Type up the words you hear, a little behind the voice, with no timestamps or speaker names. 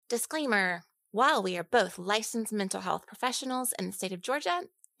Disclaimer: while we are both licensed mental health professionals in the state of Georgia,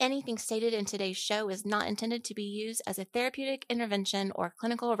 anything stated in today's show is not intended to be used as a therapeutic intervention or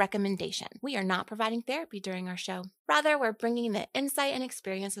clinical recommendation. We are not providing therapy during our show. Rather, we're bringing the insight and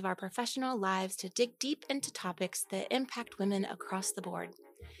experience of our professional lives to dig deep into topics that impact women across the board.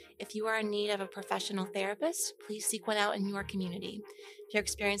 If you are in need of a professional therapist, please seek one out in your community. If you're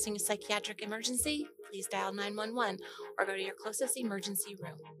experiencing a psychiatric emergency, please dial 911 or go to your closest emergency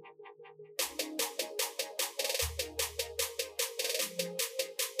room.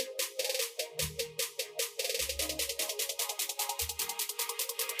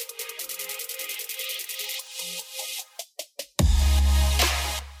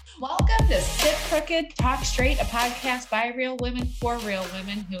 Welcome to Sit Crooked, Talk Straight, a podcast by real women for real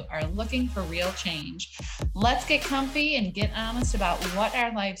women who are looking for real change. Let's get comfy and get honest about what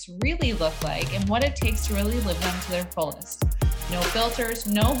our lives really look like and what it takes to really live them to their fullest. No filters,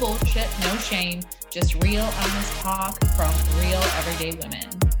 no bullshit, no shame, just real honest talk from real everyday women.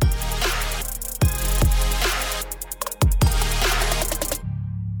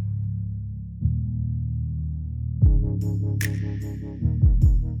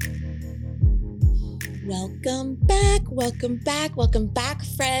 Welcome back,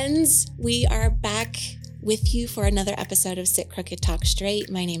 friends. We are back with you for another episode of Sit Crooked, Talk Straight.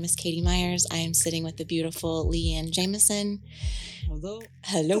 My name is Katie Myers. I am sitting with the beautiful Leanne Jameson.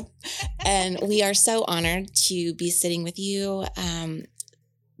 Hello. And we are so honored to be sitting with you.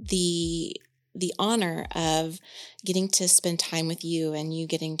 The honor of getting to spend time with you and you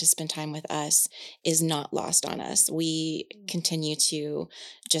getting to spend time with us is not lost on us. We continue to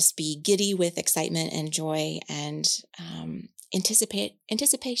just be giddy with excitement and joy and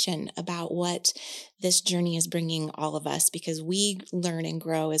anticipation about what this journey is bringing all of us, because we learn and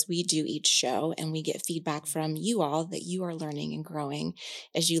grow as we do each show, and we get feedback from you all that you are learning and growing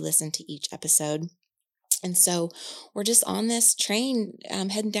as you listen to each episode. And so we're just on this train,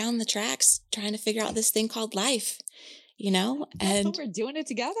 heading down the tracks, trying to figure out this thing called life, you know? And we're doing it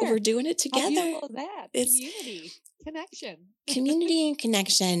together. We're doing it together. How beautiful is that? It's community and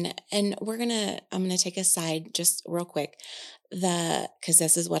connection. And I'm going to take a side just real quick, because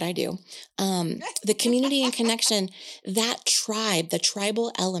this is what I do. The community and connection, that tribe, the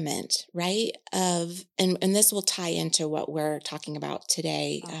tribal element, right? And this will tie into what we're talking about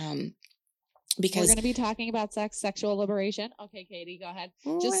today. Because we're going to be talking about sexual liberation. Okay, Katie, go ahead.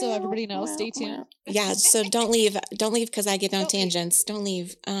 Just so everybody knows, stay tuned. Yeah. So don't leave because I get on tangents. Don't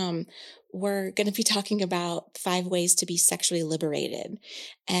leave. We're going to be talking about 5 ways to be sexually liberated.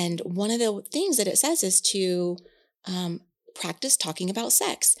 And one of the things that it says is to, practice talking about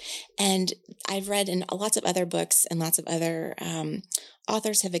sex. And I've read in lots of other books and lots of other,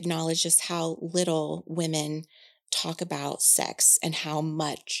 authors have acknowledged just how little women talk about sex and how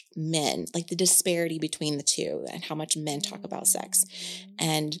much men, like the disparity between the two and how much men talk about sex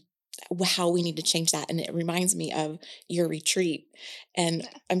and how we need to change that. And it reminds me of your retreat. And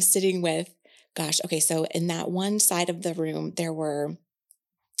I'm sitting with, so in that one side of the room, there were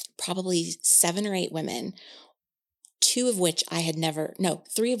probably 7 or 8 women, 3 of which I had never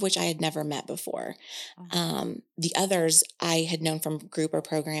met before. The others I had known from group or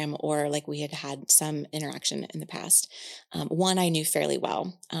program, or like we had had some interaction in the past. One I knew fairly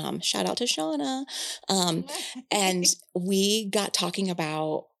well. Shout out to Shauna. And we got talking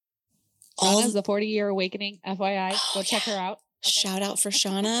about Shauna's the 40-year awakening. FYI, go check her out. Okay. Shout out for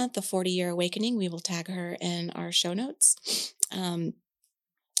Shauna, the 40-year awakening. We will tag her in our show notes.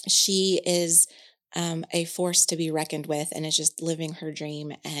 She is a force to be reckoned with, and is just living her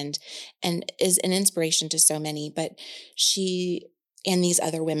dream and is an inspiration to so many. But she and these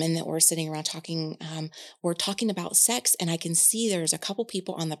other women that were sitting around talking, were talking about sex, and I can see there's a couple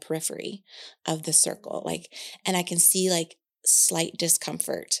people on the periphery of the circle, and I can see slight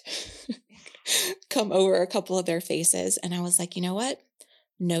discomfort come over a couple of their faces. And I was like, you know what?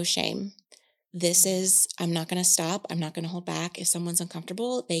 No shame. I'm not going to stop. I'm not going to hold back. If someone's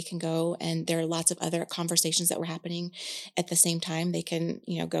uncomfortable, they can go, and there are lots of other conversations that were happening at the same time. They can,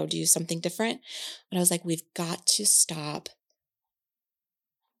 go do something different. But I was like, we've got to stop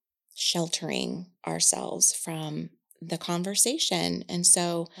sheltering ourselves from the conversation. And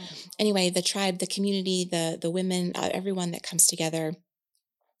so anyway, the tribe, the community, the women, everyone that comes together,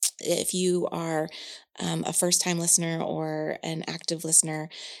 if you are a first-time listener or an active listener,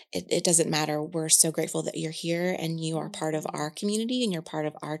 it doesn't matter. We're so grateful that you're here and you are part of our community and you're part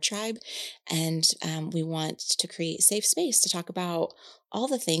of our tribe. And we want to create a safe space to talk about all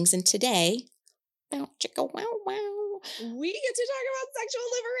the things. And today, chicka wow wow, We get to talk about sexual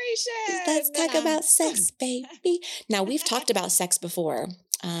liberation. Let's talk about sex, baby. Now, we've talked about sex before.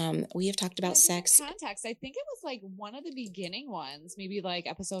 We have talked about sex. Context. I think it was like one of the beginning ones, maybe like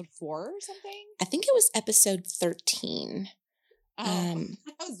episode 4 or something. I think it was episode 13. Oh,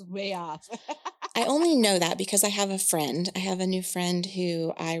 I was way off. I only know that because I have a new friend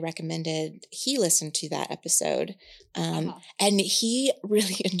who I recommended. He listened to that episode, and he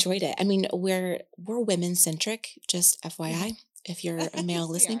really enjoyed it. I mean, we're women centric, just FYI. If you're a male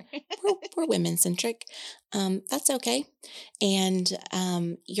listening, we're women centric. That's okay. And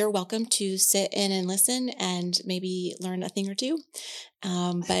you're welcome to sit in and listen and maybe learn a thing or two.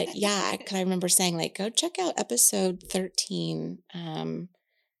 But yeah, I remember saying like, go check out episode 13.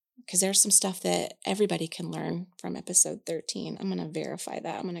 Because there's some stuff that everybody can learn from episode 13. I'm going to verify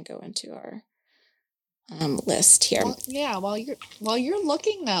that. I'm going to go into our list here. Well, while you're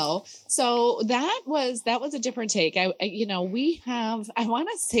looking though, so that was a different take. I want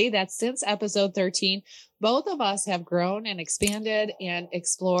to say that since episode 13, both of us have grown and expanded and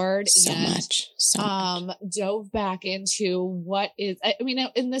explored so much. Dove back into what is,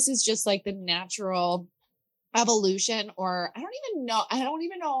 and this is just like the natural evolution, or I don't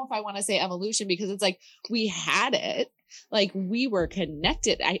even know if I want to say evolution, because it's like we had it, like we were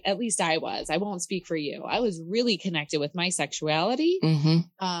connected. At least I was. I won't speak for you. I was really connected with my sexuality.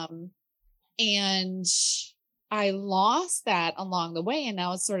 And I lost that along the way, and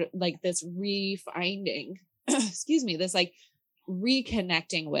now it's sort of like this refinding this like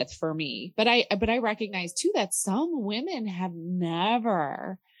reconnecting with for me. But I recognize too that some women have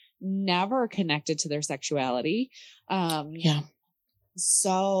never connected to their sexuality.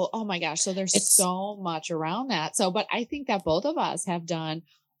 So, oh my gosh. So there's so much around that. So, but I think that both of us have done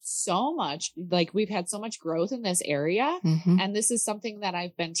so much, like we've had so much growth in this area. And this is something that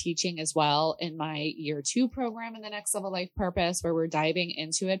I've been teaching as well in my year 2 program in the Next Level Life Purpose, where we're diving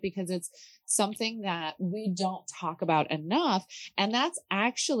into it because it's something that we don't talk about enough. And that's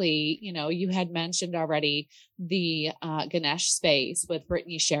actually, you had mentioned already the Ganesh space with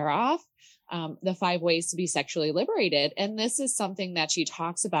Brittany Sharoff. The 5 ways to be sexually liberated. And this is something that she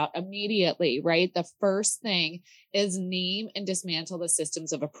talks about immediately, right? The first thing is name and dismantle the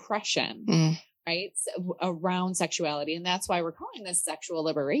systems of oppression, right? So, around sexuality. And that's why we're calling this sexual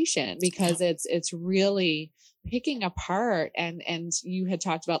liberation, because it's really picking apart. And you had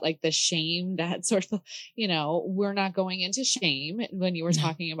talked about like the shame that sort of, we're not going into shame when you were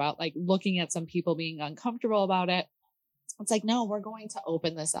talking about like looking at some people being uncomfortable about it. It's like, no, we're going to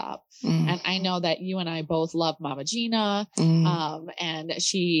open this up. And I know that you and I both love Mama Gina. And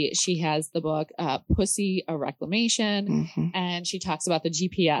she has the book, Pussy, a Reclamation. And she talks about the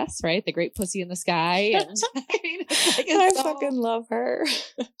GPS, right? The great pussy in the sky. And I fucking love her.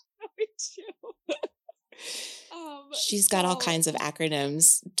 Me too. She's got all kinds of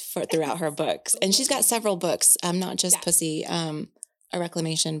acronyms throughout her books. And she's got several books, not just Pussy, a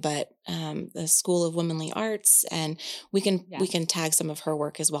Reclamation, but the School of Womanly Arts, and we can tag some of her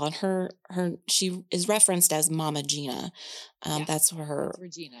work as well. And she is referenced as Mama Gina. That's her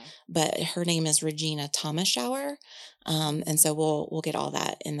Regina, but her name is Regina Thomasschauer. And so we'll get all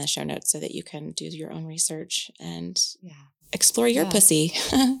that in the show notes so that you can do your own research and explore your pussy.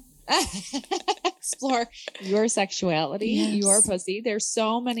 Explore your sexuality, your pussy. There's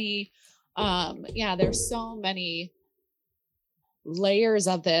so many, there's so many layers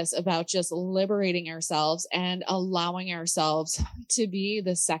of this about just liberating ourselves and allowing ourselves to be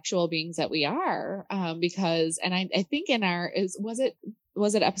the sexual beings that we are. Because I think in was it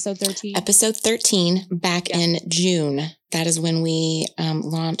episode 13? Episode 13 back in June. That is when we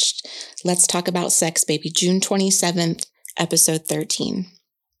launched Let's Talk About Sex, baby. June 27th, episode 13.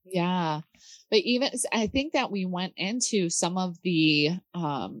 Yeah. But even, I think that we went into some of the,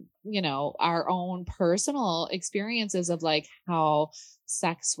 our own personal experiences of like how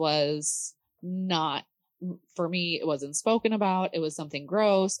sex was not, for me, it wasn't spoken about. It was something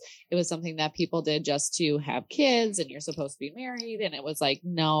gross. It was something that people did just to have kids, and you're supposed to be married. And it was like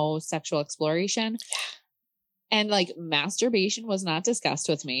no sexual exploration. And like masturbation was not discussed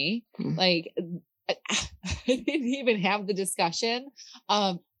with me. Like I didn't even have the discussion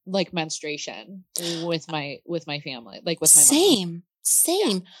of like menstruation with my family, like with my mom.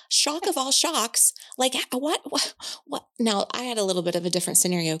 Same. Shock of all shocks. Like what? Now I had a little bit of a different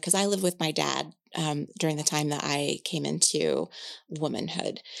scenario because I lived with my dad during the time that I came into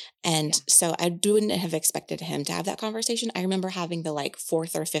womanhood. And so I wouldn't have expected him to have that conversation. I remember having the like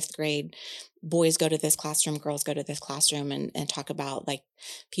 4th or 5th grade boys go to this classroom, girls go to this classroom and talk about like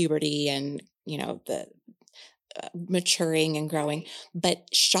puberty and, the maturing and growing. But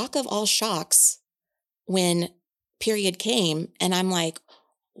shock of all shocks, when period came and I'm like,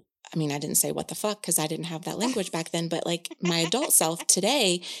 I mean, I didn't say what the fuck because I didn't have that language back then, but like my adult self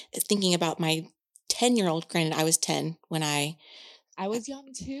today is thinking about my 10-year-old. Granted, I was 10 when I was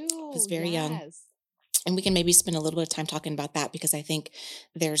young too. I was very young. And we can maybe spend a little bit of time talking about that because I think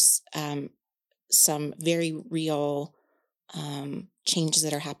there's some very real changes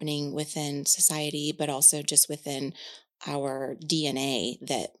that are happening within society, but also just within our DNA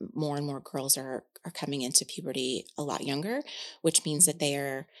that more and more girls are coming into puberty a lot younger, which means that they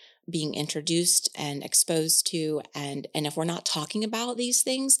are being introduced and exposed to. And if we're not talking about these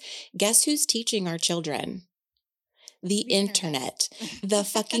things, guess who's teaching our children? The internet, the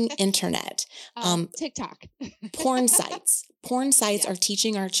fucking internet, TikTok, porn sites are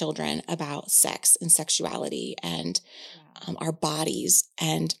teaching our children about sex and sexuality and our bodies.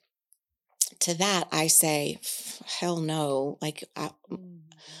 And to that, I say, hell no. Like I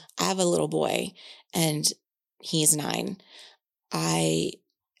have a little boy and he's 9.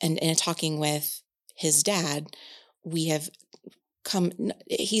 And in talking with his dad, we have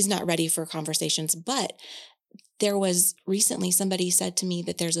he's not ready for conversations, but there was recently somebody said to me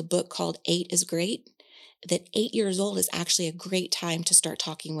that there's a book called 8 is Great, that 8 years old is actually a great time to start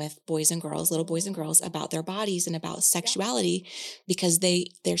talking with little boys and girls about their bodies and about sexuality, because they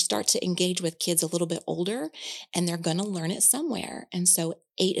start to engage with kids a little bit older and they're going to learn it somewhere. And so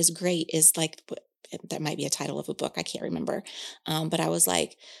 8 is Great is like, that might be a title of a book. I can't remember. But I was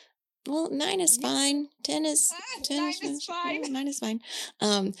like, well, 9 is fine. 10 is 9 is fine. 9 is fine.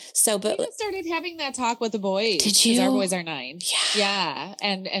 We started having that talk with the boys. Did you? Our boys are 9. Yeah.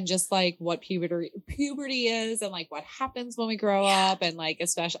 And just like what puberty is and like what happens when we grow up. And like,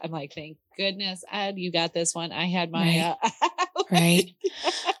 especially, I'm like, thank goodness, Ed, you got this one. I had my, right.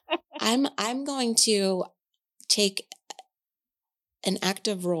 I'm going to take an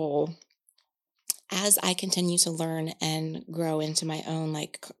active role as I continue to learn and grow into my own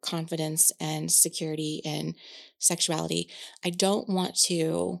like confidence and security and sexuality. I don't want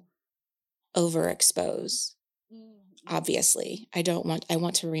to overexpose. Obviously, I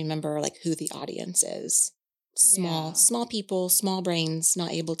want to remember like who the audience is. Small people, small brains,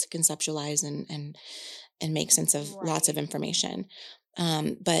 not able to conceptualize and make sense of lots of information.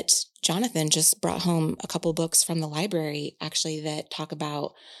 But Jonathan just brought home a couple books from the library actually that talk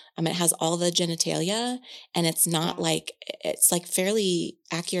about, it has all the genitalia and it's not like, it's like fairly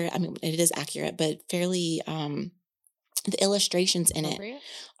accurate. I mean, it is accurate, but fairly, the illustrations in it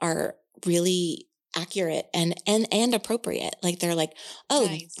are really accurate and appropriate. Like they're like, oh,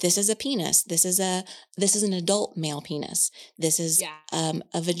 this is a penis. This is an adult male penis. This is,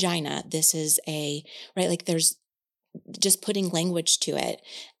 a vagina. This is right. Like there's just putting language to it.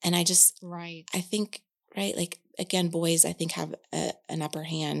 And I just, I think, like, again, boys, I think have an upper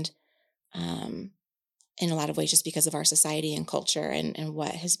hand, in a lot of ways, just because of our society and culture and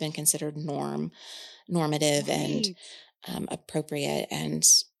what has been considered normative and, appropriate. And,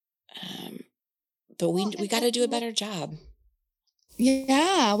 but we got to do a better job.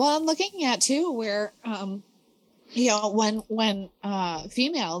 Yeah. Well, I'm looking at too, where, when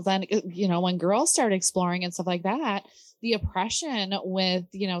females and, when girls start exploring and stuff like that, the oppression with,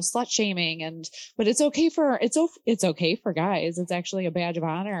 slut shaming but it's okay for guys. It's actually a badge of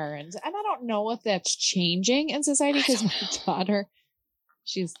honor. And I don't know if that's changing in society because my daughter,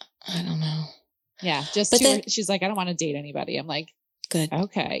 I don't know. Yeah. She's like, I don't want to date anybody. I'm like, good.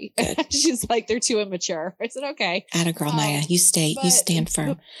 Okay. Good. She's like, they're too immature. I said, okay. Atta girl, Maya, you stand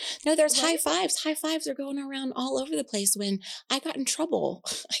firm. No, there's high fives. High fives are going around all over the place. When I got in trouble,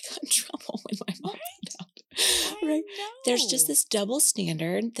 when my mom found out. Right. There's just this double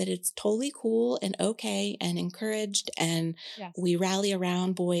standard that it's totally cool and okay and encouraged. And we rally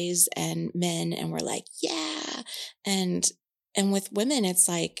around boys and men and we're like, yeah. And with women, it's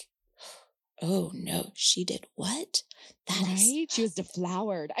like, oh no, she did what? She was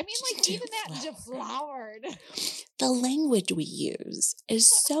deflowered. I mean, like even that deflowered. The language we use is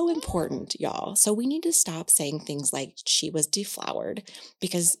so important, y'all. So we need to stop saying things like she was deflowered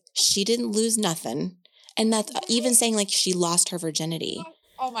because she didn't lose nothing. And that's even saying like she lost her virginity.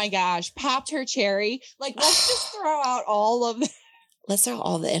 Oh my gosh. Popped her cherry. Like, let's just throw out all of that. Let's throw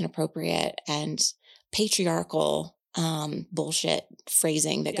all the inappropriate and patriarchal bullshit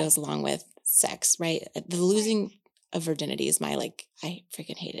phrasing that goes along with sex, right? The losing of virginity is I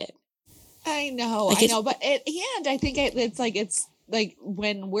freaking hate it. I know, but I think it's like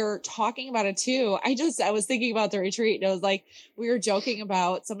when we're talking about it too, I was thinking about the retreat and it was like, we were joking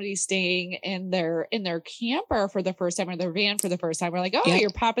about somebody staying in their camper for the first time or their van for the first time. We're like, oh, you're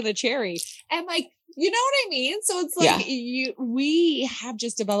popping the cherry. And like, You know what I mean? So it's Yeah. like we have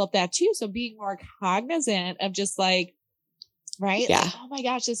just developed that too. So being more cognizant of just like, right? Yeah. Like, oh my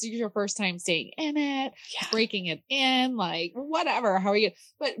gosh, this is your first time staying in it, Yeah. breaking it in, like whatever. How are you?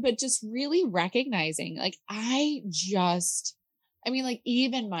 But just really recognizing, like, like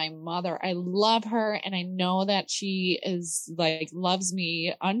even my mother, I love her. And I know that she is like, loves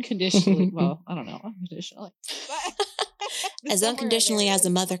me unconditionally. Well, I don't know, unconditionally, but as unconditionally as a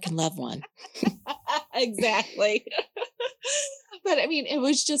mother can love one. Exactly. But I mean, it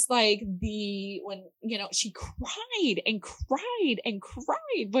was just like when, she cried and cried and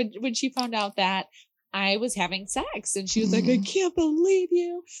cried when she found out that I was having sex, and she was like, I can't believe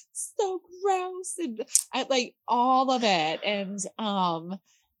you. So gross. And I like all of it. And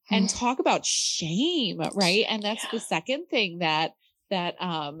talk about shame. Right. And that's the second thing that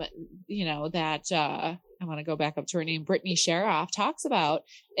I want to go back up to her name, Brittany Sharoff, talks about,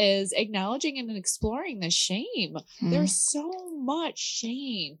 is acknowledging and exploring the shame. There's so much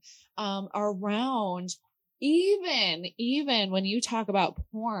shame around, even when you talk about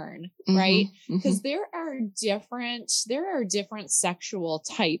porn, right? Because there are different sexual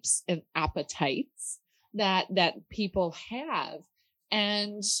types and appetites that people have.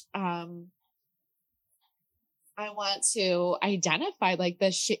 And I want to identify like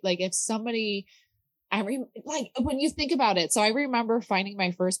like if somebody, like when you think about it. So I remember finding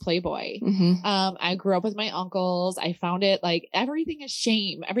my first Playboy. I grew up with my uncles. I found it like everything is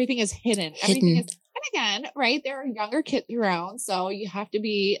shame. Everything is hidden. Everything is, and again, right. There are younger kids around. So you have to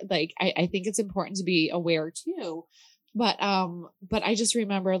be like, I think it's important to be aware too. But I just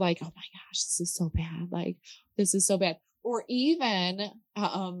remember like, oh my gosh, this is so bad. Like, this is so bad. Or even,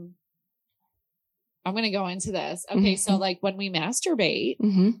 I'm going to go into this. Okay. So like when we masturbate,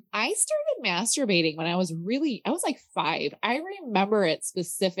 I started masturbating when I was like 5. I remember it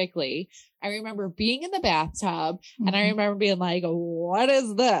specifically. I remember being in the bathtub and I remember being like, what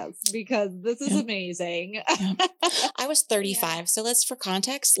is this? Because this is amazing. I was 35. So for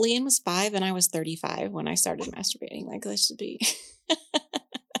context, Leanne was 5 and I was 35 when I started masturbating. Like, this should be.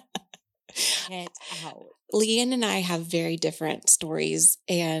 Get out. Leanne and I have very different stories,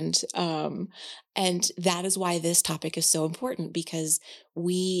 and that is why this topic is so important, because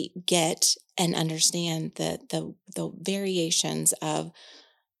we get and understand the variations of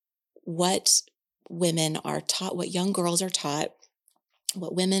what women are taught, what young girls are taught,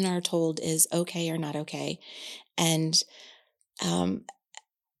 what women are told is okay or not okay. And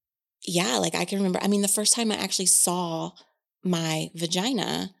like I can remember, I mean, the first time I actually saw my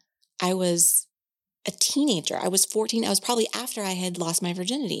vagina, I was a teenager. I was 14. I was probably after I had lost my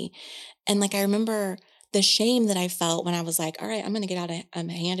virginity. And like, I remember the shame that I felt when I was like, all right, I'm going to get out a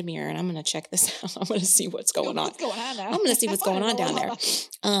hand mirror and I'm going to check this out. I'm going to see what's going on. What's going on now? I'm going to see what's going on down there.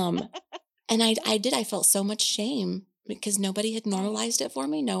 And I felt so much shame because nobody had normalized it for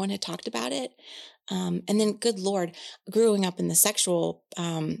me. No one had talked about it. And then, good Lord, growing up in the sexual,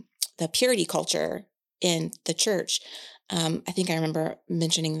 the purity culture in the church, I think I remember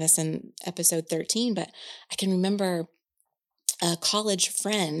mentioning this in episode 13, but I can remember a college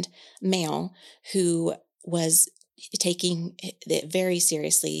friend, male, who was taking it very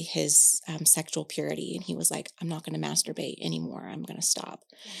seriously, his sexual purity. And he was like, I'm not going to masturbate anymore. I'm going to stop.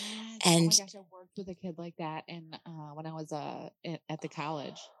 Yes. And oh my gosh, I worked with a kid like that. And when I was at the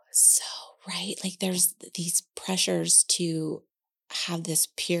college. So, right. Like there's these pressures to have this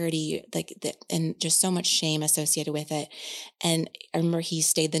purity, like that, and just so much shame associated with it. And I remember he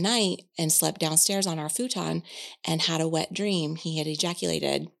stayed the night and slept downstairs on our futon and had a wet dream. He had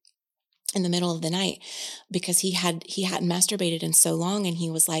ejaculated in the middle of the night because he hadn't masturbated in so long. And he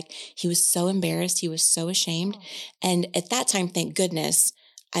was so embarrassed. He was so ashamed. And at that time, thank goodness,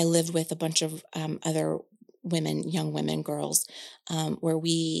 I lived with a bunch of other women, young women, girls, where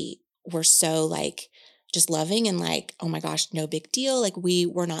we were so like, just loving and like, oh my gosh, no big deal. Like we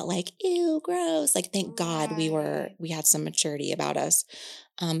were not like, ew, gross. Like, thank God we had some maturity about us.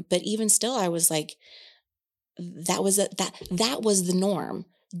 But even still, I was like, that was the norm.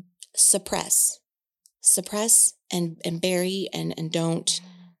 Suppress and bury and don't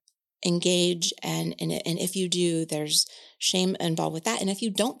engage. And if you do, there's shame involved with that. And if you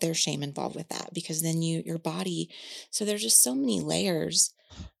don't, there's shame involved with that, because then your body, so there's just so many layers.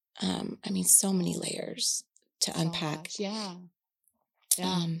 So many layers to unpack. Yeah.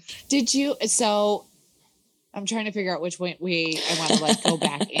 Did you, so I'm trying to figure out which way I want to like go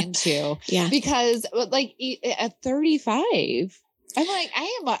back into. Yeah. Because like at 35, I'm like,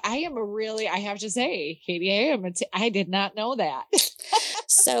 I am a really, I have to say, Katie, I did not know that.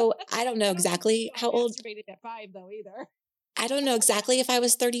 So I don't know exactly how old. I masturbated at 5 though either. I don't know exactly if I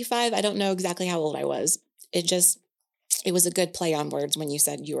was 35. I don't know exactly how old I was. It was a good play on words when you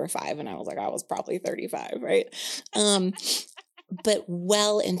said you were 5, and I was like, I was probably 35, right? But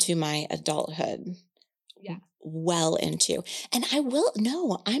well into my adulthood. Yeah. Well into. And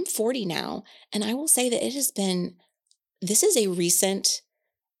I'm 40 now, and I will say that this is a recent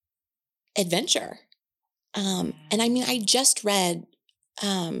adventure. And I mean, I just read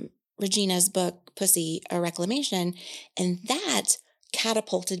Regina's book, Pussy, A Reclamation, and that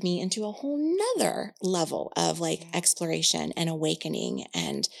catapulted me into a whole nother level of like exploration and awakening.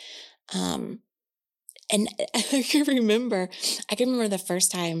 And I can remember the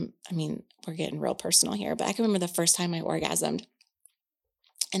first time, I mean, we're getting real personal here, but I can remember the first time I orgasmed.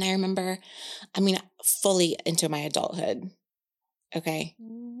 And I remember, fully into my adulthood. Okay.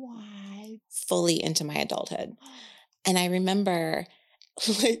 What? Fully into my adulthood. And I remember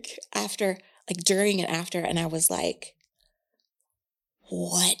during and after, and I was like,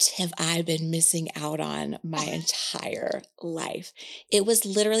 what have I been missing out on my entire life? It was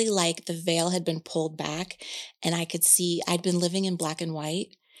literally like the veil had been pulled back, and I could see, I'd been living in black and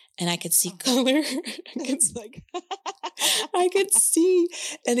white, and I could see color. I could see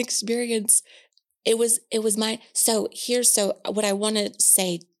and experience. It was so what I want to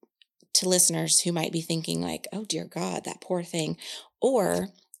say to listeners who might be thinking like, oh dear God, that poor thing. Or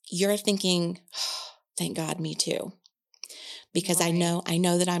you're thinking, oh, thank God, me too. Because I know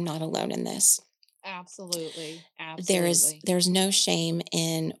that I'm not alone in this. Absolutely. There's no shame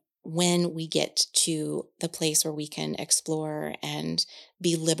in when we get to the place where we can explore and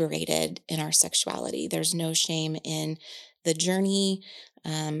be liberated in our sexuality. There's no shame in the journey,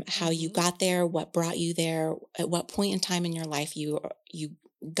 how you got there, what brought you there, at what point in time in your life you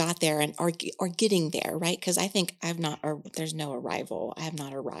got there and are getting there, right? Because I think there's no arrival. I have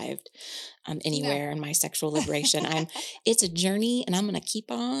not arrived anywhere in my sexual liberation. It's a journey, and I'm going to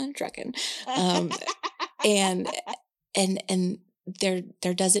keep on trucking. And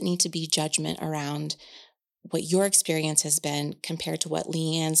there doesn't need to be judgment around what your experience has been compared to what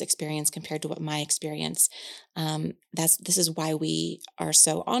Leanne's experience, compared to what my experience. This is why we are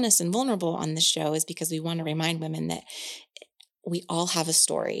so honest and vulnerable on this show, is because we want to remind women that we all have a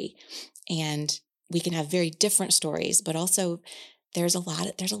story, and we can have very different stories, but also there's a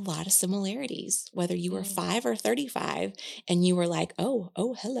lot of similarities, whether you were 5 or 35 and you were like, oh,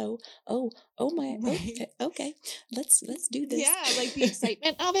 hello. Oh my, okay. Let's do this. Yeah. Like the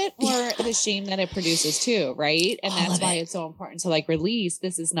excitement of it, or the shame that it produces too. Right. And that's why it's so important to like release.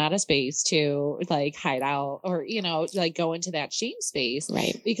 This is not a space to like hide out or, like go into that shame space.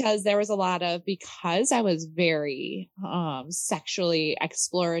 Right. Because there was a lot of, because I was very, sexually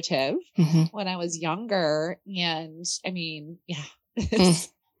explorative when I was younger. And I mean, yeah.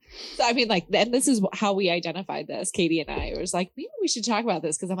 So I mean, like, and this is how we identified this. Katie and I, it was like, maybe we should talk about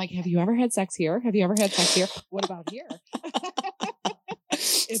this, because I'm like, have you ever had sex here? Have you ever had sex here? What about here?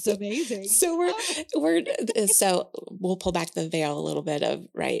 It's amazing. So so we'll pull back the veil a little bit of,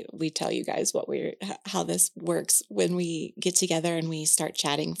 right. We tell you guys how this works when we get together and we start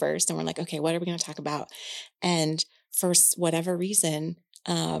chatting first, and we're like, okay, what are we going to talk about? And for whatever reason,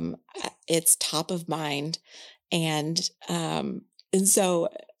 it's top of mind. And so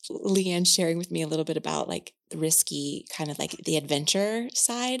Leanne sharing with me a little bit about like the risky kind of like the adventure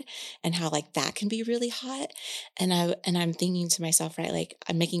side, and how like that can be really hot. And I'm thinking to myself, right, like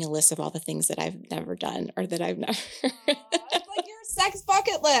I'm making a list of all the things that I've never done, or that I've never. It's like your sex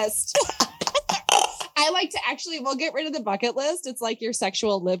bucket list. I like to we'll get rid of the bucket list. It's like your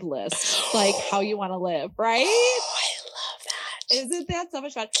sexual live list, like how you want to live, right? Oh, I love that. Isn't that so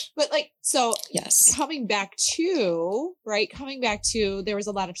much fun? But like, so yes, coming back to, there was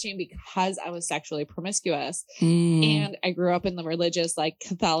a lot of shame because I was sexually promiscuous, and I grew up in the religious, like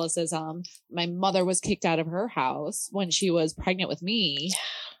Catholicism. My mother was kicked out of her house when she was pregnant with me.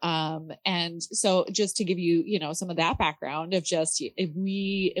 And so just to give you, some of that background of just,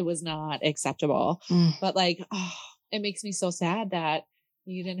 it was not acceptable, but like, it makes me so sad that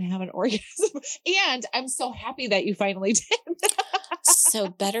you didn't have an orgasm, and I'm so happy that you finally did. So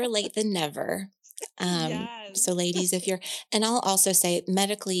better late than never. Yes. So ladies, and I'll also say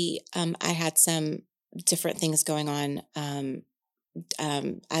medically, I had some different things going on.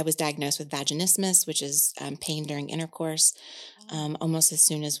 I was diagnosed with vaginismus, which is pain during intercourse, almost as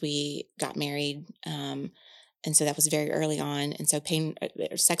soon as we got married. And so that was very early on. And so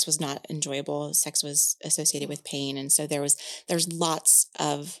sex was not enjoyable. Sex was associated with pain. And so there's lots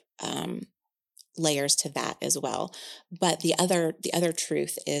of layers to that as well. But the other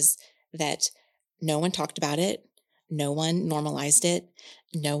truth is that no one talked about it. No one normalized it.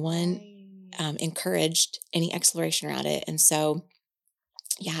 No one encouraged any exploration around it. And so,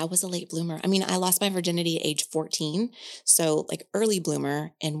 yeah, I was a late bloomer. I mean, I lost my virginity at age 14. So like early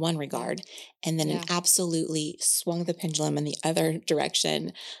bloomer in one regard, and then an absolutely swung the pendulum in the other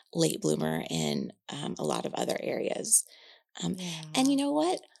direction, late bloomer in a lot of other areas. And you know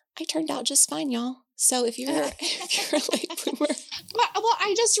what? I turned out just fine, y'all. So if you're a late bloomer. Well,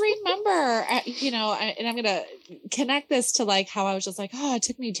 I just remember, and I'm going to connect this to like how I was just like, oh, it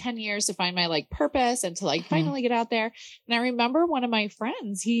took me 10 years to find my like purpose and to like finally get out there. And I remember one of my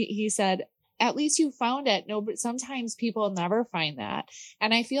friends, he said, at least you found it. No, but sometimes people never find that.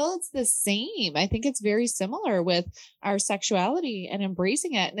 And I feel it's the same. I think it's very similar with our sexuality and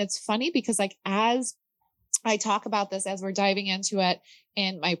embracing it. And it's funny because like, as I talk about this, as we're diving into it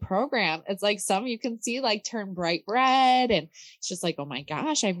in my program, it's like some you can see like turn bright red, and it's just like, oh my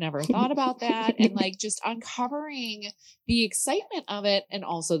gosh, I've never thought about that. And like just uncovering the excitement of it and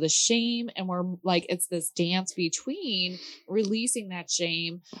also the shame. And we're like, it's this dance between releasing that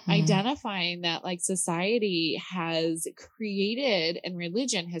shame, identifying that like society has created and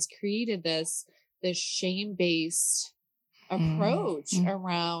religion has created this shame-based approach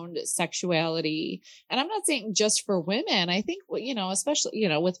around sexuality. And I'm not saying just for women. I think, especially,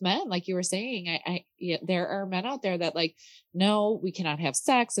 with men, like you were saying, there are men out there that like, no, we cannot have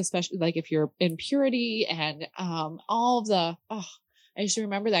sex, especially like if you're in purity and, all of the, I just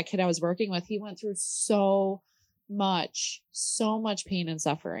remember that kid I was working with, he went through so much pain and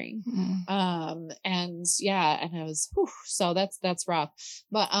suffering. And I was, so that's rough,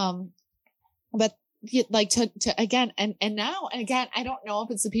 but like to again, and now, and again, I don't know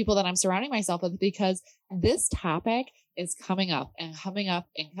if it's the people that I'm surrounding myself with, because this topic is coming up and coming up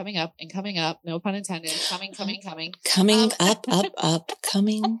and coming up and coming up. No pun intended. Coming up,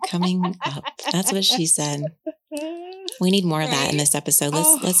 coming up. That's what she said. We need more of that in this episode.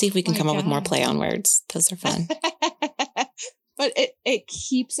 Let's see if we can come up with more play on words. Those are fun. But it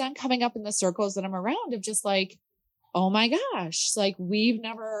keeps on coming up in the circles that I'm around of just like, oh my gosh, like we've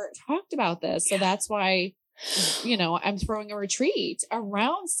never talked about this. So that's why, I'm throwing a retreat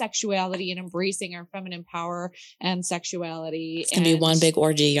around sexuality and embracing our feminine power and sexuality. It's going to be one big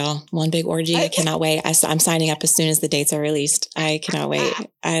orgy, y'all. One big orgy. I cannot wait. I'm signing up as soon as the dates are released. I cannot wait.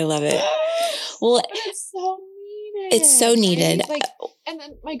 I love it. Well, it's so needed. It's so needed. Right? Like, and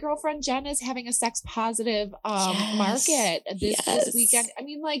then my girlfriend Jen is having a sex positive market this weekend. I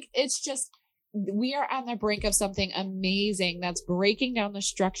mean, like, it's just, we are on the brink of something amazing that's breaking down the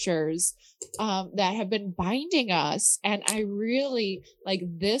structures that have been binding us. And I really like,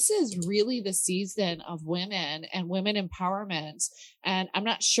 this is really the season of women and women empowerment. And I'm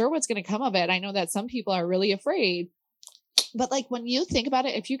not sure what's going to come of it. I know that some people are really afraid, but like, when you think about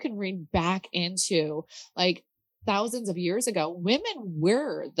it, if you can read back into like thousands of years ago, women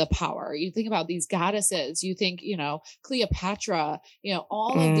were the power. You think about these goddesses, you think, Cleopatra,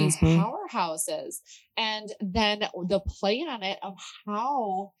 all of these powerhouses. And then the play on it of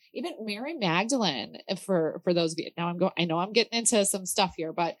how even Mary Magdalene, for those of you, now I know I'm getting into some stuff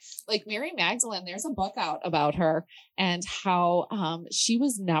here, but like Mary Magdalene, there's a book out about her and how she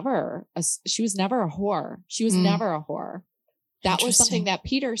was never a whore. She was never a whore. That was something that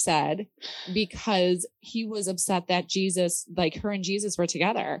Peter said because he was upset that Jesus, like her and Jesus were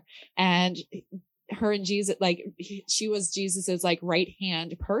together, and her and Jesus, like she was Jesus's like right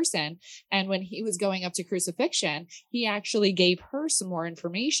hand person. And when he was going up to crucifixion, he actually gave her some more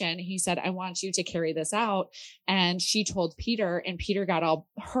information. He said, I want you to carry this out. And she told Peter, and Peter got all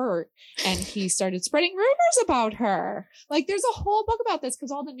hurt and he started spreading rumors about her. Like there's a whole book about this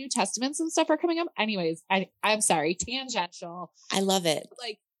because all the New Testaments and stuff are coming up. Anyways, I'm sorry, tangential. I love it.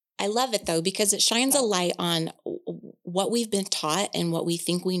 I love it though, because it shines a light on what we've been taught and what we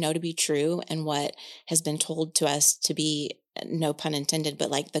think we know to be true and what has been told to us to be, no pun intended,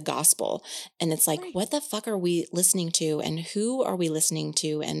 but like the gospel. And it's like, what the fuck are we listening to, and who are we listening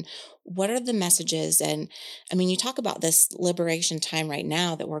to, and what are the messages? And I mean, you talk about this liberation time right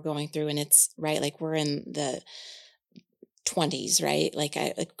now that we're going through, and it's right. Like we're in the 20s, right? Like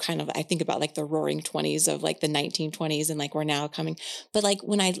I think about like the roaring 20s of like the 1920s, and like we're now coming. But like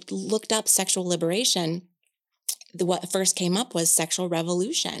when I looked up sexual liberation, what first came up was sexual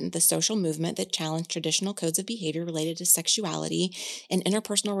revolution, the social movement that challenged traditional codes of behavior related to sexuality and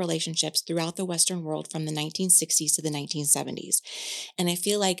interpersonal relationships throughout the Western world from the 1960s to the 1970s. And I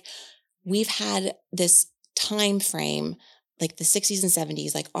feel like we've had this time frame, like the 60s and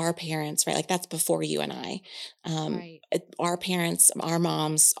 70s, like our parents, right? Like that's before you and I, our parents, our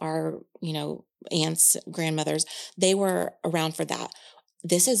moms, our, aunts, grandmothers, they were around for that.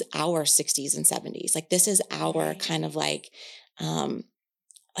 This is our 60s and 70s. Like this is our kind of like,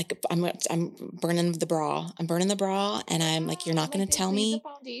 like, I'm burning the bra. I'm burning the bra, and I'm like, you're not going to tell me. The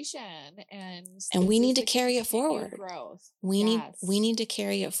foundation, and we need to carry it forward. Growth. We need to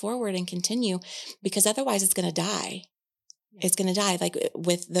carry it forward and continue, because otherwise it's going to die. Yeah. It's going to die. Like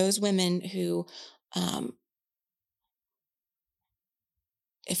with those women who,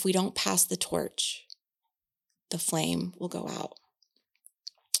 if we don't pass the torch, the flame will go out.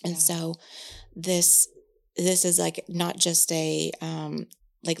 And so this is like not just a,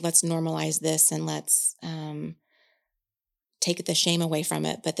 like, let's normalize this and let's take the shame away from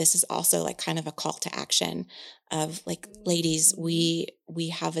it. But this is also like kind of a call to action of like, ladies,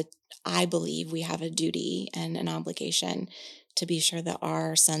 I believe we have a duty and an obligation to be sure that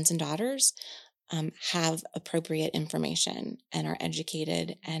our sons and daughters have appropriate information and are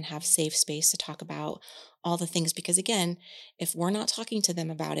educated and have safe space to talk about all the things. Because again, if we're not talking to them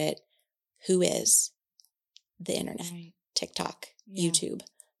about it, who is? The internet, right. TikTok, YouTube,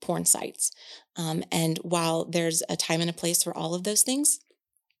 porn sites. And while there's a time and a place for all of those things,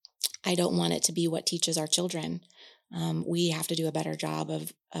 I don't want it to be what teaches our children. We have to do a better job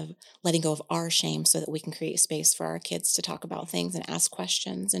of letting go of our shame so that we can create space for our kids to talk about things and ask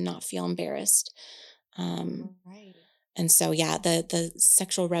questions and not feel embarrassed. Right. And so, the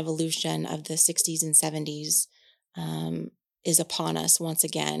sexual revolution of the 60s and 70s is upon us once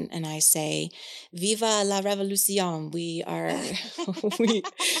again. And I say, Viva la revolution. We are,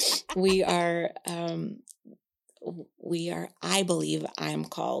 I believe I'm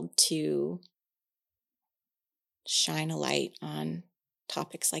called to shine a light on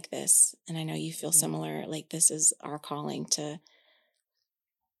topics like this. And I know you feel similar, like this is our calling to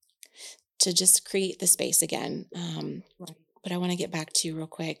just create the space again. Right. But I want to get back to you real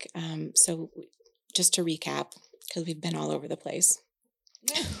quick. So just to recap, because we've been all over the place.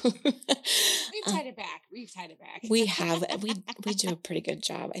 We've tied it back. We have. We do a pretty good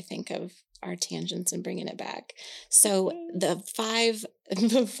job, I think, of our tangents and bringing it back. So the five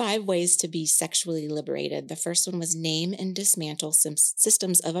ways to be sexually liberated. The first one was name and dismantle some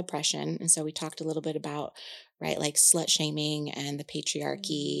systems of oppression. And so we talked a little bit about, right, like slut shaming and the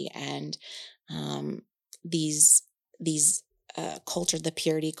patriarchy and these culture, the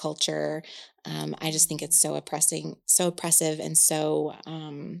purity culture. I just think it's so oppressive and so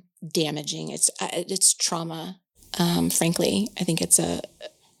damaging. It's trauma. Frankly, I think it's a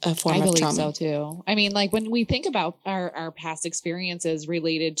form of trauma. I believe so too. I mean, like when we think about our past experiences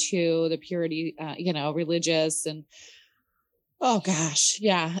related to the purity, religious and oh gosh,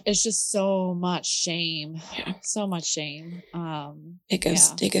 it's just so much shame. Yeah. So much shame. It goes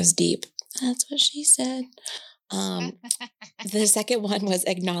deep. That's what she said. The second one was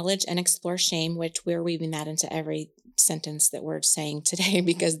acknowledge and explore shame, which we're weaving that into every sentence that we're saying today,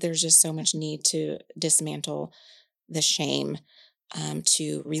 because there's just so much need to dismantle the shame,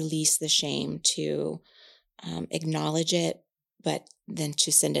 to release the shame, to acknowledge it, but then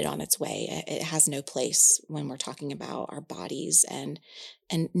to send it on its way. It has no place when we're talking about our bodies. And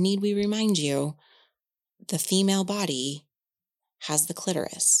need we remind you, the female body has the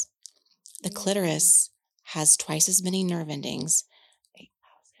clitoris. The clitoris has twice as many nerve endings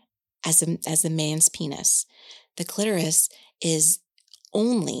as the man's penis. The clitoris is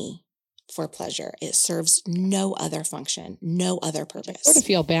only for pleasure. It serves no other function, no other purpose. I sort of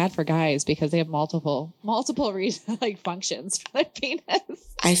feel bad for guys because they have multiple reasons, like functions for their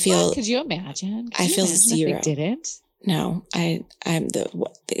penis. I feel. Could you imagine? I feel zero. They didn't. No, they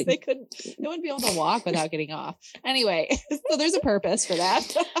couldn't. They wouldn't be able to walk without getting off. Anyway, so there's a purpose for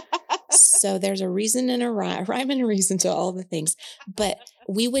that. So there's a reason and a rhyme and a reason to all the things. But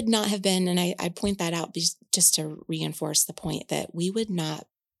we would not have been, and I point that out just to reinforce the point that we would not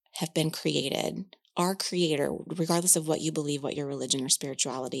have been created. Our creator, regardless of what you believe, what your religion or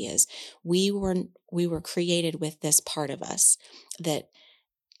spirituality is, we were created with this part of us that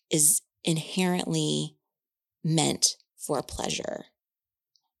is inherently meant for pleasure.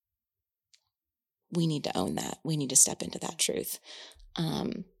 We need to own that. We need to step into that truth.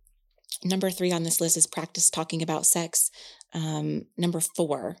 Number 3 on this list is practice talking about sex. Number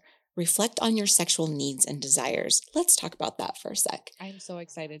 4, reflect on your sexual needs and desires. Let's talk about that for a sec. I'm so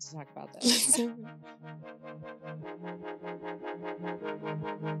excited to talk about this.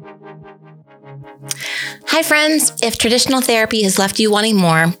 Hi, friends. If traditional therapy has left you wanting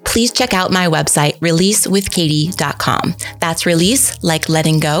more, please check out my website, releasewithkatie.com. That's release like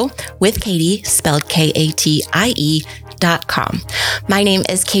letting go with Katie, spelled Katie, gmail.com. My name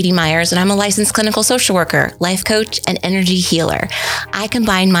is Katie Myers, and I'm a licensed clinical social worker, life coach, and energy healer. I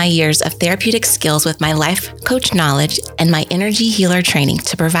combine my years of therapeutic skills with my life coach knowledge and my energy healer training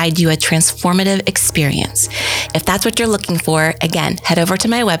to provide you a transformative experience. If that's what you're looking for, again, head over to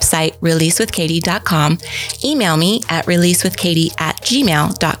my website, releasewithkatie.com, email me at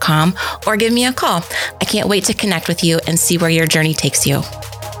releasewithkatie@gmail.com, or give me a call. I can't wait to connect with you and see where your journey takes you.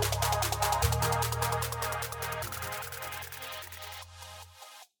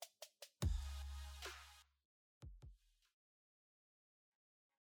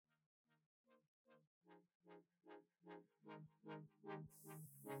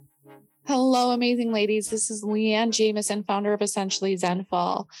 Hello, amazing ladies. This is Leanne Jamison, founder of Essentially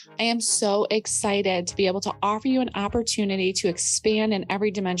Zenful. I am so excited to be able to offer you an opportunity to expand in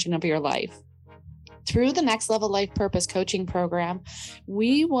every dimension of your life. Through the Next Level Life Purpose Coaching Program,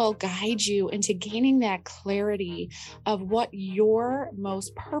 we will guide you into gaining that clarity of what your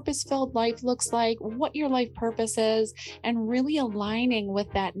most purpose-filled life looks like, what your life purpose is, and really aligning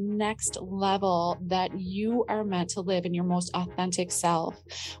with that next level that you are meant to live in your most authentic self.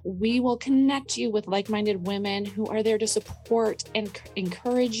 We will connect you with like-minded women who are there to support and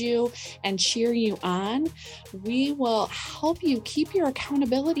encourage you and cheer you on. We will help you keep your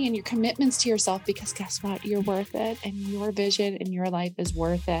accountability and your commitments to yourself, because guess what? You're worth it, and your vision in your life is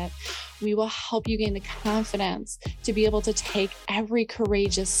worth it. We will help you gain the confidence to be able to take every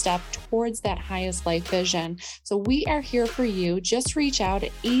courageous step towards that highest life vision. So we are here for you. Just reach out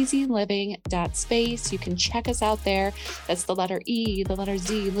at easyliving.space. You can check us out there. That's the letter E, the letter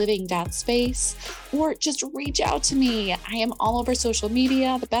Z, living.space, or just reach out to me. I am all over social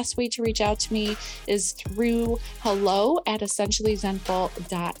media. The best way to reach out to me is through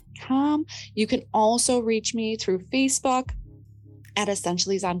hello@essentiallyzenful.com. You can also reach me through Facebook at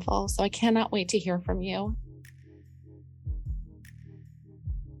Essentially Zenful. So I cannot wait to hear from you.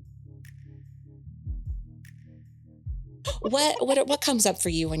 What comes up for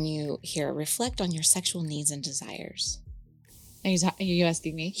you when you hear reflect on your sexual needs and desires? Are you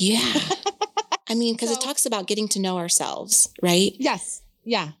asking me? Yeah. I mean, because it talks about getting to know ourselves, right? Yes.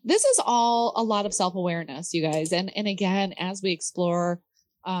 Yeah. This is all a lot of self-awareness, you guys. And again, as we explore,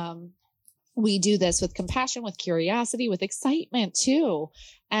 we do this with compassion, with curiosity, with excitement too.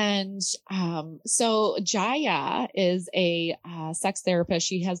 And so Jaya is a sex therapist.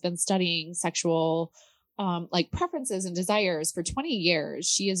 She has been studying sexual like preferences and desires for 20 years.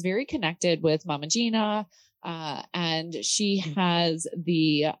 She is very connected with Mama Gina, and she has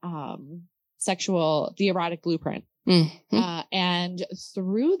the erotic blueprint. Mm-hmm. And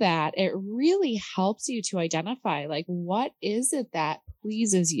through that, it really helps you to identify, like, what is it that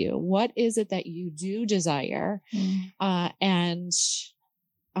pleases you? What is it that you do desire? And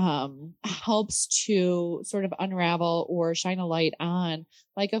helps to sort of unravel or shine a light on,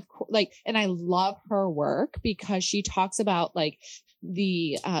 and I love her work because she talks about like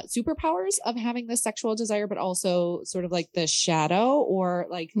the superpowers of having this sexual desire, but also sort of like the shadow or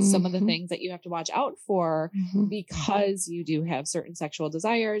like some of the things that you have to watch out for because you do have certain sexual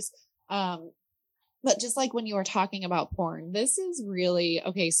desires. But just like when you were talking about porn, this is really,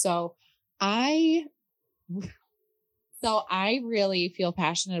 okay. So I really feel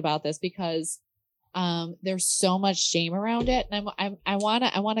passionate about this because there's so much shame around it. And I want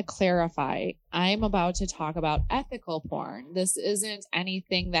to clarify, I'm about to talk about ethical porn. This isn't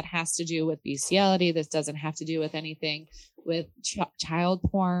anything that has to do with bestiality. This doesn't have to do with anything with child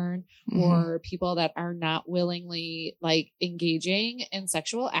porn or people that are not willingly like engaging in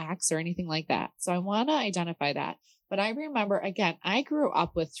sexual acts or anything like that. So I want to identify that. But I remember, again, I grew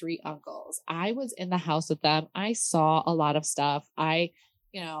up with 3 uncles. I was in the house with them. I saw a lot of stuff. And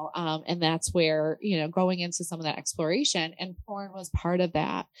that's where, going into some of that exploration, and porn was part of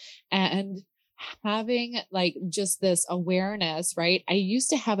that. And having like just this awareness, right? I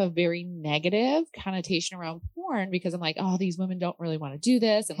used to have a very negative connotation around porn because I'm like, oh, these women don't really want to do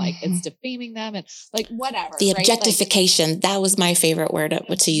this. And like, it's defaming them and like, whatever. The right? objectification, that was my favorite word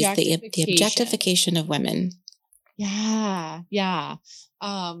to use, the objectification of women. Yeah. Yeah.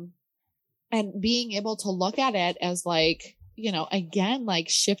 And being able to look at it as like, again, like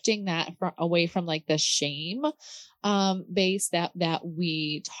shifting that away from like the shame base that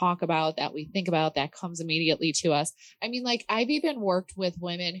we talk about, that we think about, that comes immediately to us. I mean, like I've even worked with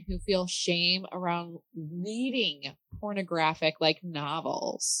women who feel shame around reading pornographic like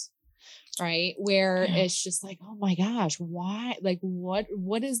novels, right? Where it's just like, oh my gosh, why? Like what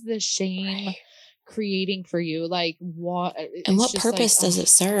is the shame creating for you? Like what? And what purpose does it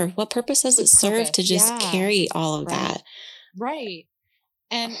serve? What purpose does it serve to just carry all of that? Right.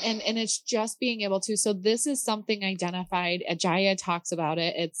 And it's just being able to, so this is something identified. Jaya talks about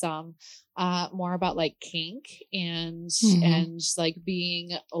it. It's, more about like kink and like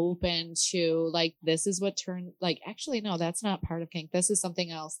being open to like, this is what actually, no, that's not part of kink. This is something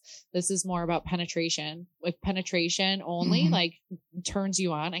else. This is more about penetration. Like penetration only like turns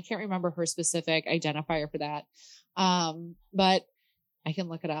you on. I can't remember her specific identifier for that. But I can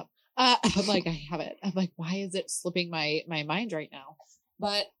look it up. I'm like, I have it. I'm like, why is it slipping my mind right now?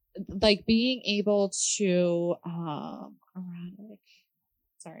 But like being able to, erotic,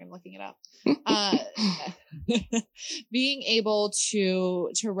 sorry, I'm looking it up. Being able to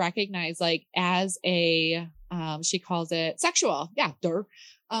recognize like as a, she calls it sexual. Yeah.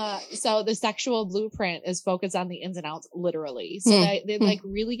 So the sexual blueprint is focused on the ins and outs, literally. So that they like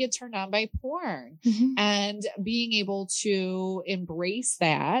really get turned on by porn and being able to embrace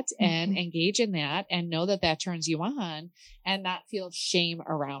that and engage in that and know that that turns you on and not feel shame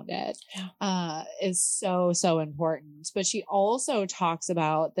around it is so, so important. But she also talks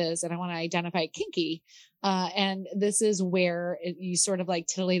about this, and I want to identify kinky. And this is where you sort of like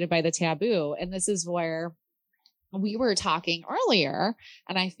titillated by the taboo. And this is where we were talking earlier,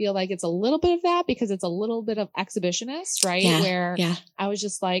 and I feel like it's a little bit of that because it's a little bit of exhibitionist, right? Where I was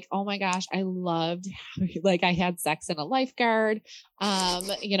just like, oh my gosh, I loved, like I had sex in a lifeguard,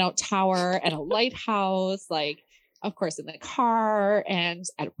 tower and a lighthouse, like of course in the car and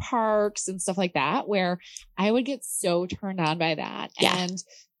at parks and stuff like that, where I would get so turned on by that. And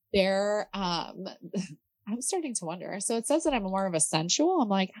there, I'm starting to wonder. So it says that I'm more of a sensual. I'm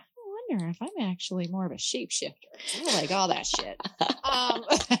like, if I'm actually more of a shapeshifter. I like all that shit.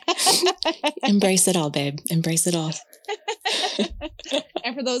 Embrace it all, babe. Embrace it all.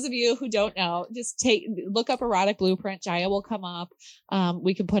 And for those of you who don't know, just look up Erotic Blueprint. Jaya will come up.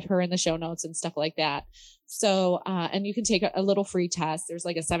 We can put her in the show notes and stuff like that. So, and you can take a little free test. There's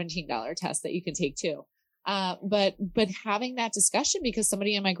like a $17 test that you can take too. But having that discussion because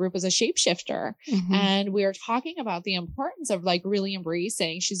somebody in my group is a shapeshifter and we are talking about the importance of like really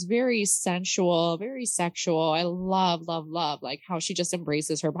embracing. She's very sensual, very sexual. I love like how she just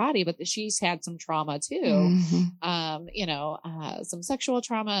embraces her body, but she's had some trauma too. Some sexual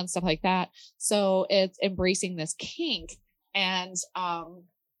trauma and stuff like that. So it's embracing this kink and,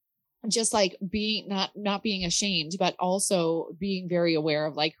 just like being not being ashamed, but also being very aware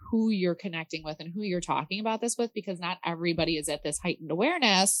of like who you're connecting with and who you're talking about this with, because not everybody is at this heightened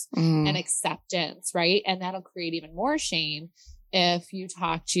awareness and acceptance. Right. And that'll create even more shame if you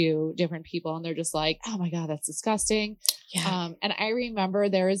talk to different people and they're just like, oh my God, that's disgusting. Yeah. And I remember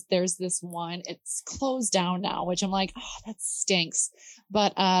there's this one, it's closed down now, which I'm like, oh, that stinks.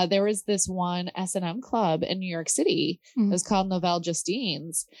 But, there was this one S&M club in New York City. It was called Nouvelle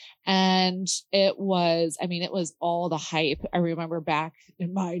Justine's. And it was all the hype. I remember back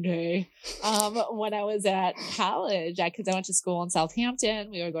in my day, when I was at college, cause I went to school in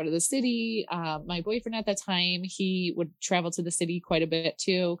Southampton. We would go to the city. My boyfriend at that time, he would travel to the city quite a bit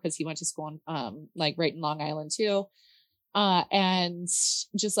too, cause he went to school in, like right in Long Island too. And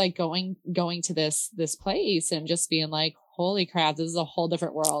just like going to this place and just being like, holy crap, this is a whole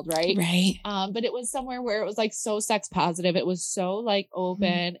different world. Right. Right. But it was somewhere where it was like so sex positive. It was so like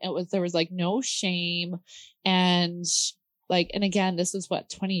open. There was like no shame. And like, and again, this was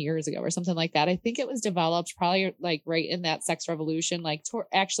 20 years ago or something like that. I think it was developed probably like right in that sex revolution, like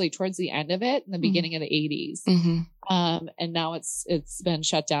towards the end of it in the beginning of the 80s. And now it's been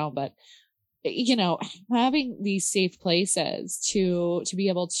shut down, but having these safe places to be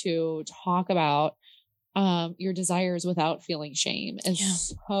able to talk about your desires without feeling shame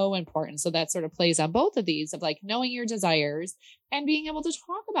is so important. So that sort of plays on both of these of like knowing your desires and being able to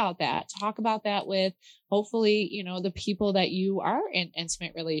talk about that with hopefully, the people that you are in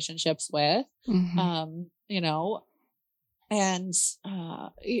intimate relationships with, and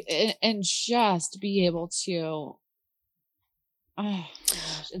just be able to, oh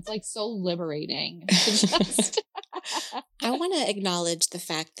gosh, it's like so liberating. I want to acknowledge the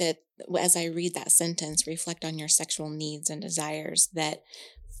fact that as I read that sentence, reflect on your sexual needs and desires, that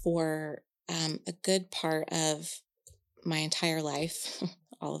for a good part of my entire life,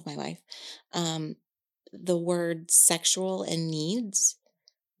 all of my life, the word sexual and needs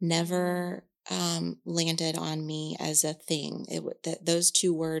never landed on me as a thing. Those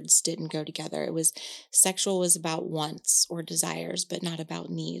two words didn't go together. It was sexual was about wants or desires, but not about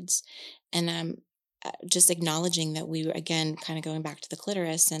needs. And I'm just acknowledging that we were, again, kind of going back to the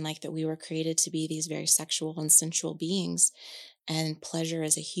clitoris and like that we were created to be these very sexual and sensual beings, and pleasure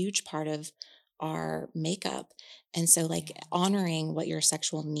is a huge part of our makeup. And so like honoring what your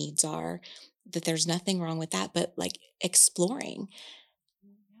sexual needs are, that there's nothing wrong with that, but like exploring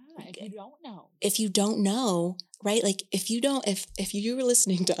If you don't know, right? Like if you were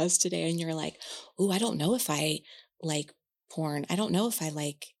listening to us today and you're like, oh, I don't know if I like porn. I don't know if I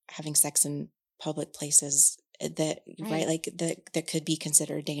like having sex in public places that, right? Like that could be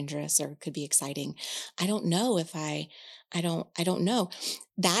considered dangerous or could be exciting. I don't know if I don't know.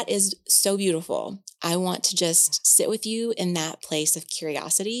 That is so beautiful. I want to just sit with you in that place of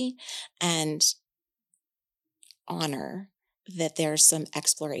curiosity and honor that there's some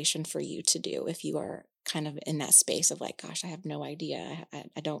exploration for you to do if you are kind of in that space of like, gosh, I have no idea.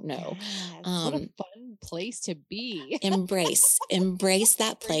 I don't know. Yes, what a fun place to be. embrace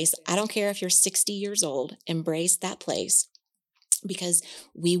that place. I don't care if you're 60 years old, embrace that place because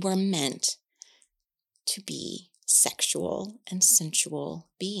we were meant to be sexual and sensual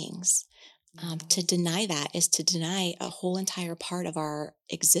beings. To deny that is to deny a whole entire part of our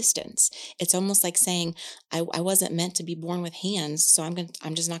existence. It's almost like saying, I wasn't meant to be born with hands, so I'm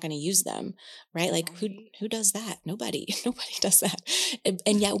just not going to use them, right? Like who does that? Nobody does that.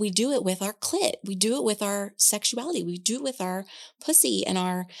 And yet we do it with our clit. We do it with our sexuality. We do it with our pussy and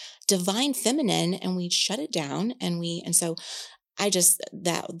our divine feminine, and we shut it down. And so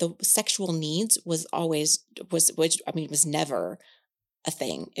that the sexual needs was never a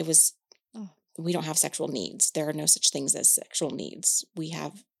thing. It was, we don't have sexual needs. There are no such things as sexual needs. We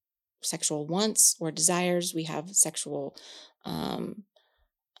have sexual wants or desires. We have sexual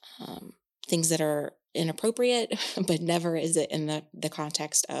things that are inappropriate, but never is it in the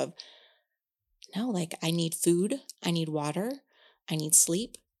context of, no, like I need food, I need water, I need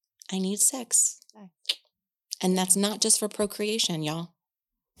sleep, I need sex. And that's not just for procreation, y'all.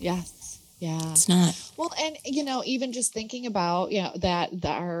 Yes. Yeah. It's not. Well, and, even just thinking about, that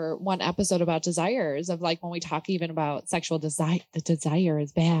our one episode about desires of like, when we talk even about sexual desire, the desire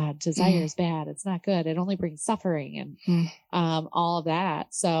is bad. Desire is bad. It's not good. It only brings suffering and all of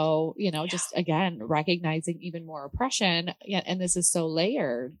that. So, just again, recognizing even more oppression. Yeah. And this is so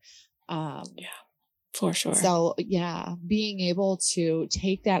layered. For sure. So being able to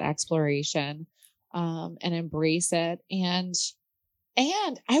take that exploration and embrace it. And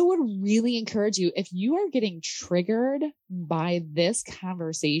I would really encourage you, if you are getting triggered by this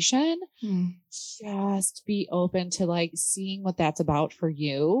conversation, just be open to like seeing what that's about for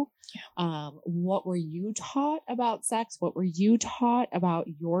you. Yeah. What were you taught about sex? What were you taught about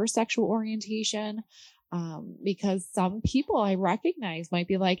your sexual orientation? Because some people I recognize might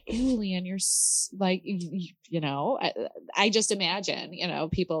be like, ew, Leanne, you're like, I just imagine,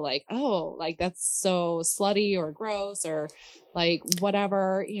 people like, oh, like that's so slutty or gross or like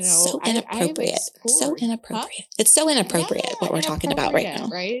whatever, so inappropriate. So inappropriate. Huh? It's so inappropriate what we're talking about right now.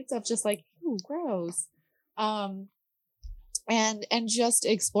 Right. So it's just like, ooh, gross. And just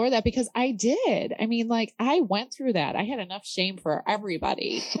explore that because I did. I mean, like I went through that. I had enough shame for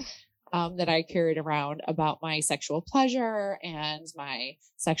everybody. That I carried around about my sexual pleasure and my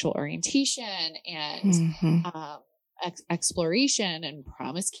sexual orientation and exploration and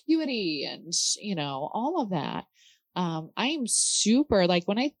promiscuity and, all of that. I am super like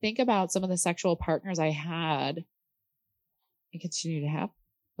when I think about some of the sexual partners I had and continue to have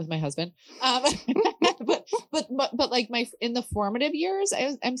with my husband. But like in the formative years,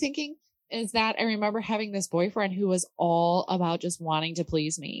 I'm thinking, is that I remember having this boyfriend who was all about just wanting to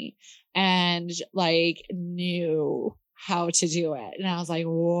please me and like knew how to do it. And I was like,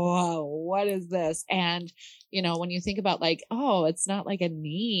 whoa, what is this? And, when you think about like, oh, it's not like a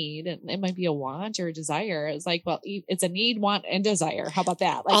need, it might be a want or a desire. It's like, well, it's a need, want, and desire. How about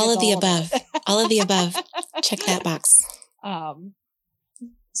that? Like, all of the above, all of the above. Check that box.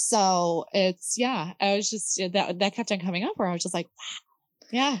 So it's, I was just, that kept on coming up where I was just like, wow,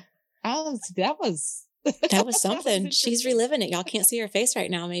 yeah. That was something. She's reliving it. Y'all can't see her face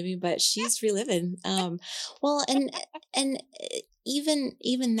right now, maybe, but she's reliving. Well, and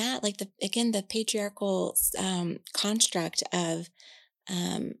even that, like the patriarchal construct of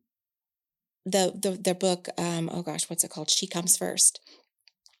the book. Oh gosh, what's it called? She Comes First.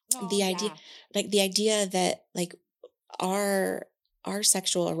 The idea that like our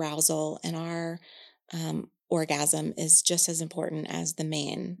sexual arousal and our orgasm is just as important as the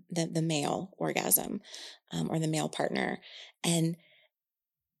male orgasm, or the male partner. And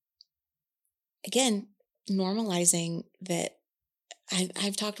again, normalizing that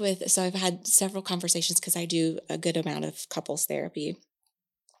I've talked with, so I've had several conversations because I do a good amount of couples therapy.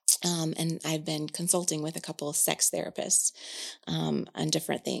 And I've been consulting with a couple of sex therapists, on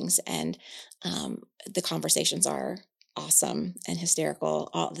different things. And, the conversations are awesome and hysterical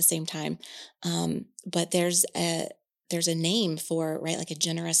all at the same time. But there's a name for, right, like a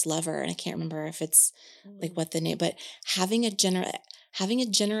generous lover. And I can't remember if it's like what the name, but having a having a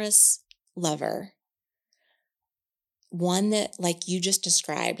generous lover, one that, like you just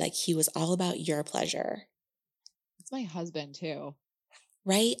described, like he was all about your pleasure. It's my husband too.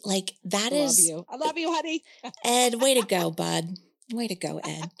 Right? Like that I love you. I love you, honey. Ed, way to go, bud. Way to go,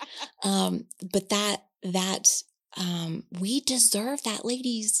 Ed. But that we deserve that,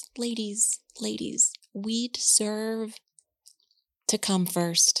 ladies. We deserve to come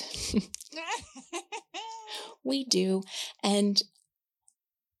first. We do. And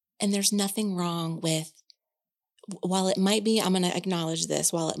there's nothing wrong with, while it might be, I'm going to acknowledge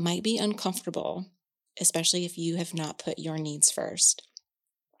this, while it might be uncomfortable, especially if you have not put your needs first,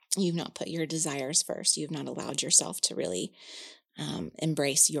 you've not put your desires first, you've not allowed yourself to really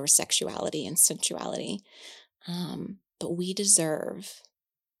embrace your sexuality and sensuality. But we deserve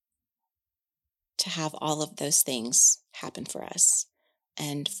to have all of those things happen for us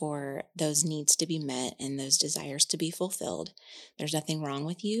and for those needs to be met and those desires to be fulfilled. There's nothing wrong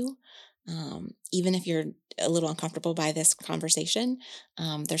with you. Even if you're a little uncomfortable by this conversation,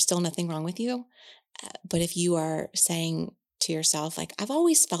 there's still nothing wrong with you. But if you are saying to yourself, like, I've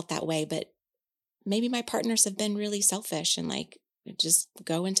always felt that way, but maybe my partners have been really selfish and like, just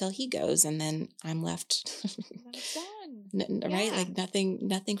go until he goes and then I'm left. Done. Right? Like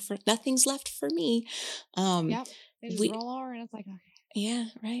nothing's left for me. Yep. They just roll over and it's like, okay. Yeah,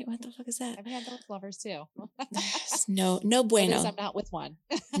 right. What the fuck is that? I've had those lovers too. No bueno. I'm not with one.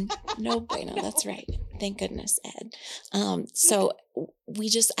 No bueno. That's right. Thank goodness, Ed. So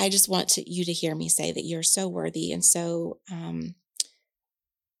I just want you to hear me say that you're so worthy and so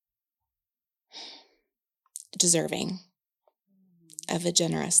deserving of a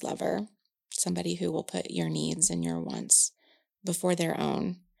generous lover, somebody who will put your needs and your wants before their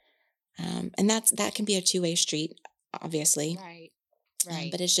own. And that can be a two-way street, obviously. Right.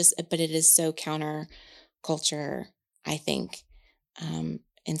 But it is so counter culture, I think,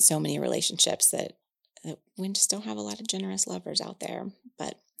 in so many relationships that we just don't have a lot of generous lovers out there.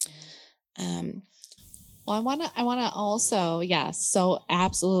 But, well, I want to also, yes. So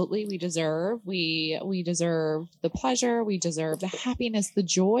absolutely. We deserve the pleasure. We deserve the happiness, the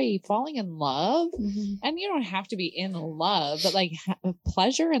joy, falling in love. Mm-hmm. And you don't have to be in love, but like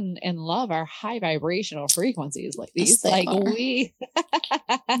pleasure and love are high vibrational frequencies like these. Yes,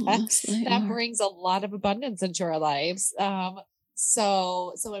 that brings a lot of abundance into our lives.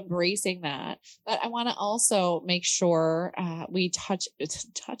 So embracing that, but I want to also make sure we touch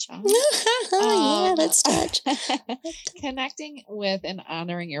on yeah, let's touch connecting with and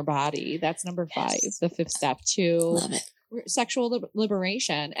honoring your body. That's number 5, the 5th step to love it. Sexual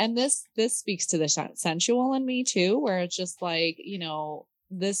liberation. And this speaks to the sensual in me too, where it's just like,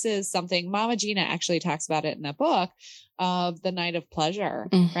 this is something Mama Gina actually talks about it in the book of the night of pleasure,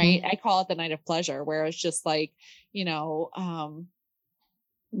 mm-hmm. right? I call it the night of pleasure, where it's just like,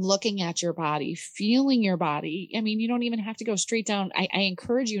 looking at your body, feeling your body. I mean, you don't even have to go straight down. I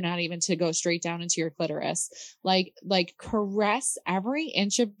encourage you not even to go straight down into your clitoris, like caress every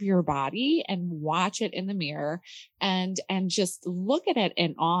inch of your body and watch it in the mirror and just look at it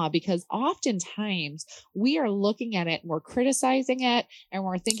in awe, because oftentimes we are looking at it and we're criticizing it and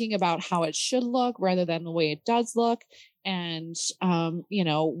we're thinking about how it should look rather than the way it does look. And,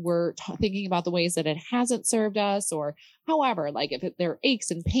 we're thinking about the ways that it hasn't served us, or however, like if there are aches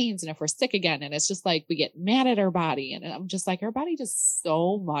and pains and if we're sick again, and it's just like, we get mad at our body. And I'm just like, our body does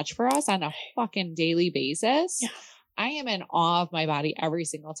so much for us on a fucking daily basis. Yeah. I am in awe of my body every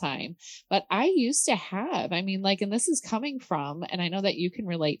single time, but I used to have, and this is coming from, and I know that you can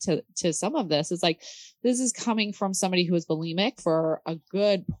relate to some of this, is like, this is coming from somebody who was bulimic for a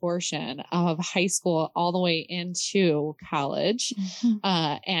good portion of high school all the way into college,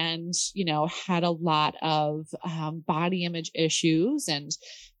 mm-hmm. And, had a lot of body image issues and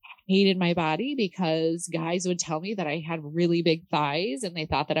hated my body because guys would tell me that I had really big thighs and they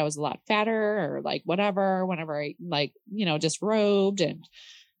thought that I was a lot fatter or like whatever, whenever I disrobed. And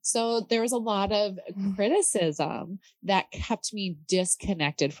so there was a lot of criticism that kept me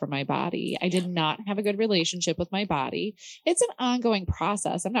disconnected from my body. I did not have a good relationship with my body. It's an ongoing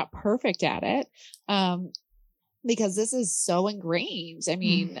process. I'm not perfect at it. Because this is so ingrained,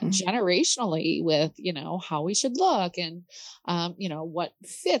 mm-hmm. generationally with, how we should look and, what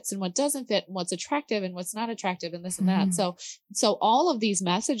fits and what doesn't fit and what's attractive and what's not attractive and this and that. Mm-hmm. So all of these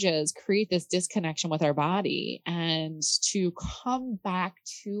messages create this disconnection with our body, and to come back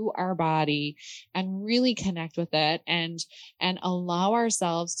to our body and really connect with it and allow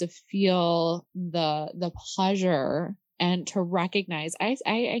ourselves to feel the pleasure. And to recognize, I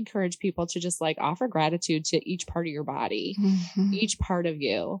encourage people to just like offer gratitude to each part of your body, mm-hmm. each part of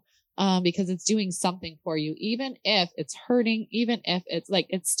you. because it's doing something for you, even if it's hurting, even if it's like,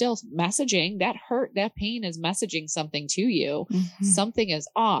 it's still messaging. That hurt, that pain is messaging something to you. Something is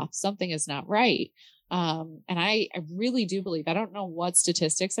off, something is not right. And I really do believe, I don't know what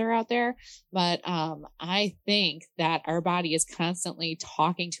statistics are out there, but I think that our body is constantly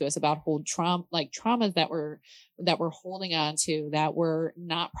talking to us about traumas that we're holding on to, that we're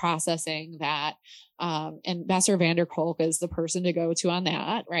not processing, that and Bessel van der Kolk is the person to go to on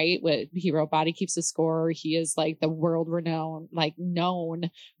that, right? He wrote Body Keeps the Score. He is like the world renowned, like known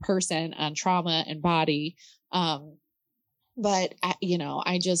person on trauma and body. But I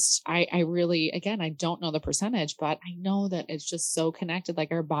really, again, I don't know the percentage, but I know that it's just so connected.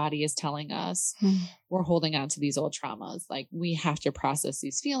 Like our body is telling us we're holding on to these old traumas. Like we have to process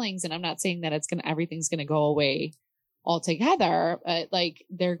these feelings. And I'm not saying that everything's going to go away altogether, but like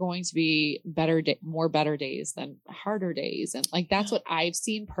they're going to be more better days than harder days. And like, that's what I've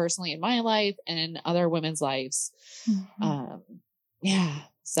seen personally in my life and other women's lives.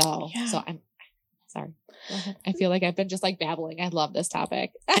 So I'm sorry. Go ahead. I feel like I've been just like babbling. I love this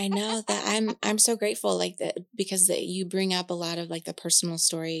topic. I know that I'm so grateful, like that, because you bring up a lot of like the personal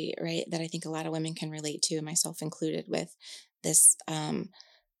story, right? That I think a lot of women can relate to, myself included, with this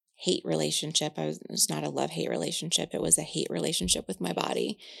hate relationship. It was not a love-hate relationship. It was a hate relationship with my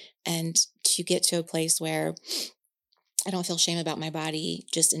body. And to get to a place where I don't feel shame about my body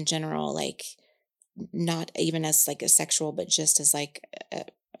just in general, like not even as like a sexual, but just as like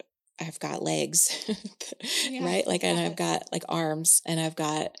I've got legs, right? Like, and I've got like arms, and I've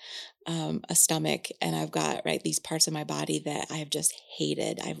got a stomach, and I've got, right, these parts of my body that I've just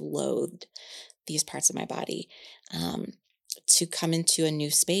hated. I've loathed these parts of my body. To come into a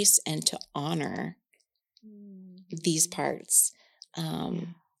new space and to honor these parts.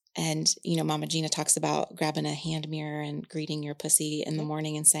 And, Mama Gina talks about grabbing a hand mirror and greeting your pussy in the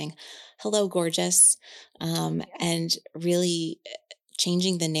morning and saying, hello, gorgeous. And really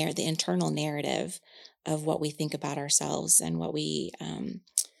changing the internal narrative of what we think about ourselves and what we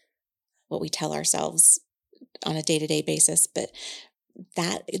tell ourselves on a day-to-day basis. But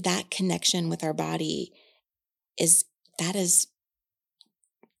that connection with our body is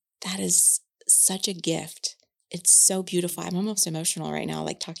such a gift. It's so beautiful. I'm almost emotional right now,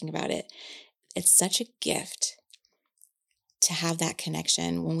 like talking about it. It's such a gift to have that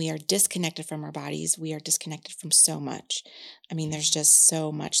connection. When we are disconnected from our bodies, we are disconnected from so much. I mean, there's just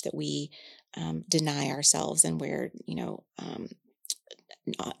so much that we deny ourselves, and we're,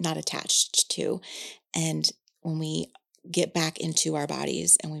 not attached to. And when we get back into our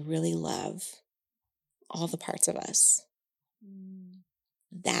bodies and we really love all the parts of us,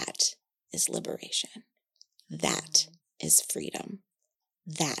 that is liberation. That is freedom.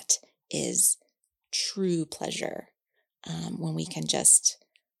 That is true pleasure. When we can just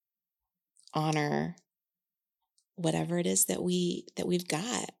honor whatever it is that we've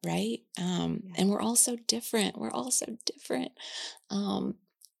got, right? And we're all so different.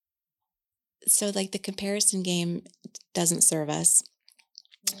 So like the comparison game doesn't serve us.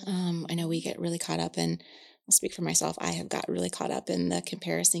 I know we get really caught up in, I'll speak for myself, I have got really caught up in the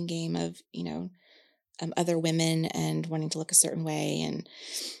comparison game of, other women and wanting to look a certain way, and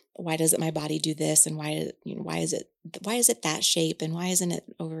why doesn't my body do this, and why is it that shape, and why isn't it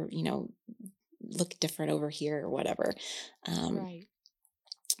over, look different over here or whatever. Right.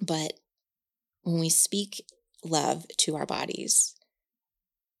 But when we speak love to our bodies,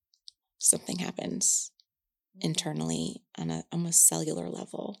 something happens internally on a almost cellular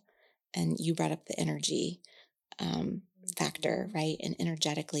level. And you brought up the energy factor, right? And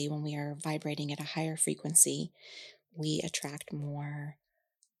energetically, when we are vibrating at a higher frequency, we attract more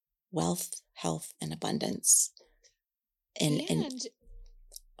wealth, health, and abundance in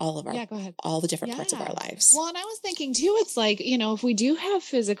all of our, all the different parts of our lives. Well, and I was thinking too, it's like, if we do have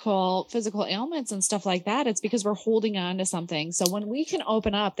physical ailments and stuff like that, it's because we're holding on to something. So when we can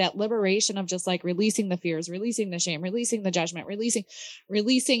open up that liberation of just like releasing the fears, releasing the shame, releasing the judgment,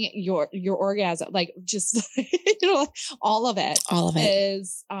 releasing your orgasm, like just, all of it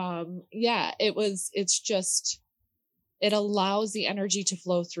is, it allows the energy to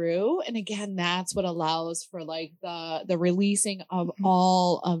flow through. And again, that's what allows for like the releasing of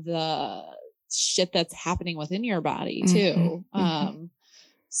all of the shit that's happening within your body too.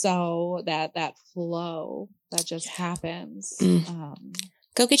 So that flow that just happens.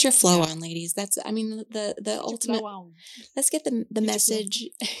 Go get your flow on, ladies. That's, the ultimate, let's get the message.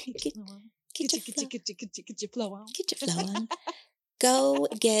 Get your flow on. Get your flow on. Go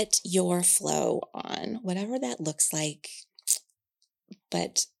get your flow on, whatever that looks like,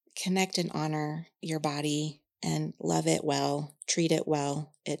 but connect and honor your body and love it well, treat it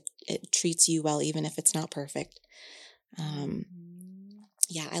well. It treats you well, even if it's not perfect.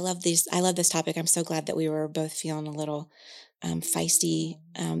 Yeah, I love this topic. I'm so glad that we were both feeling a little feisty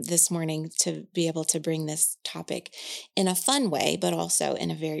this morning to be able to bring this topic in a fun way, but also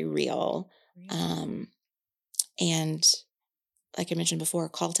in a very real, and like I mentioned before,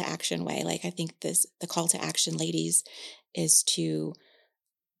 call to action way. Like, I think the call to action, ladies, is to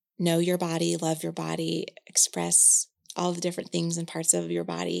know your body, love your body, express all the different things and parts of your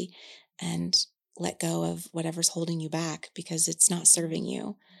body, and let go of whatever's holding you back, because it's not serving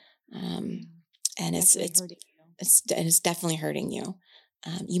you. And it's definitely hurting you.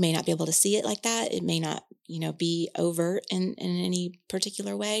 You may not be able to see it like that. It may not, be overt in any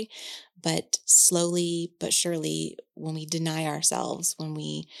particular way, but slowly but surely, when we deny ourselves, when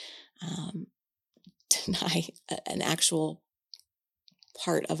we deny an actual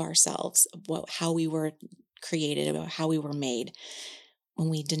part of ourselves, how we were created, about how we were made, when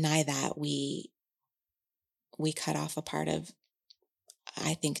we deny that, we cut off a part of,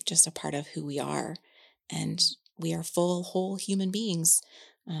 I think, just a part of who we are, and we are full, whole human beings.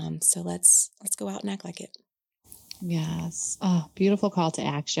 So let's go out and act like it. Yes. Oh, beautiful call to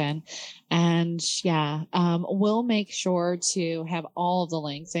action. And we'll make sure to have all of the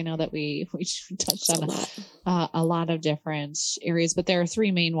links. I know that we touched on a lot of different areas, but there are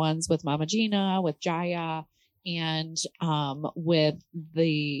 3 main ones with Mama Gina, with Jaya, and with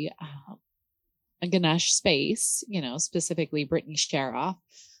the Ganesh space, specifically Brittany Sheriff.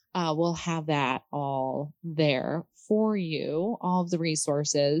 We'll have that all there for you, all of the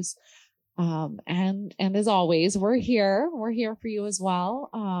resources. And as always, we're here for you as well,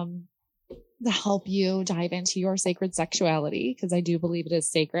 to help you dive into your sacred sexuality, because I do believe it is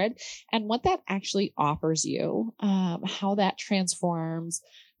sacred, and what that actually offers you, how that transforms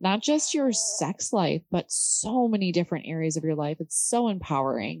not just your sex life, but so many different areas of your life. It's so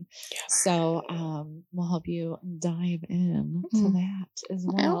empowering. Yeah. So, we'll help you dive in to that as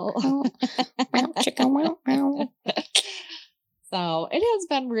well. So it has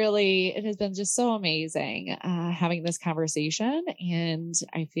been just so amazing, having this conversation, and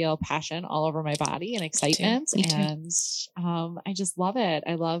I feel passion all over my body and excitement. Me too. And, I just love it.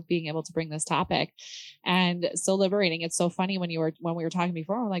 I love being able to bring this topic, and so liberating. It's so funny when we were talking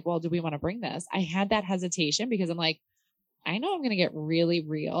before, we're like, well, do we want to bring this? I had that hesitation because I'm like, I know I'm going to get really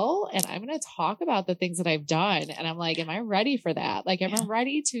real, and I'm going to talk about the things that I've done. And I'm like, am I ready for that? Like, am I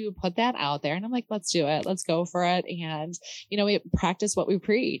ready to put that out there? And I'm like, let's do it. Let's go for it. And, we practice what we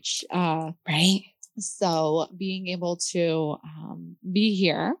preach. Right. So being able to, be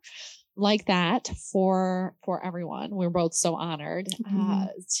here like that for everyone, we're both so honored,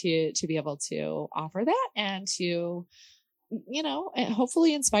 to be able to offer that, and to, and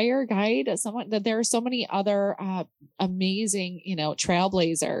hopefully inspire, guide someone. That there are so many other amazing,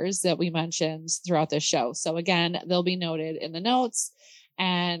 trailblazers that we mentioned throughout this show. So again, they'll be noted in the notes,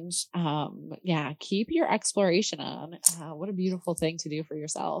 and keep your exploration on. What a beautiful thing to do for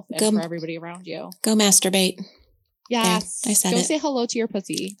yourself and for everybody around you. Go masturbate. Yes. Yeah, I said Go it. Say hello to your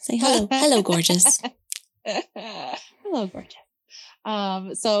pussy. Say hello. Hello, gorgeous. Hello, gorgeous.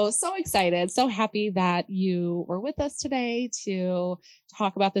 So excited, so happy that you were with us today to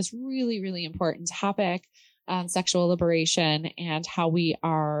talk about this really, really important topic, sexual liberation, and how we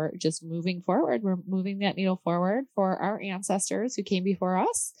are just moving forward. We're moving that needle forward for our ancestors who came before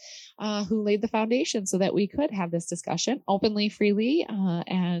us, who laid the foundation so that we could have this discussion openly, freely,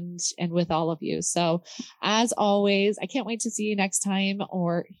 and with all of you. So as always, I can't wait to see you next time,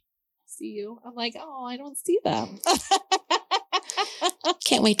 or see you. I'm like, oh, I don't see them.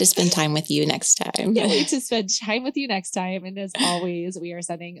 Can't wait to spend time with you next time. Can't wait to spend time with you next time. And as always, we are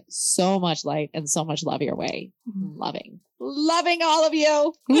sending so much light and so much love your way. Loving all of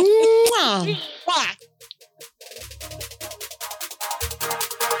you. Mwah. Mwah.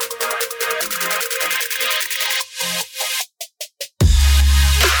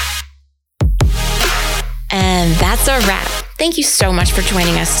 And that's a wrap. Thank you so much for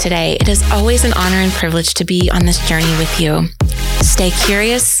joining us today. It is always an honor and privilege to be on this journey with you. Stay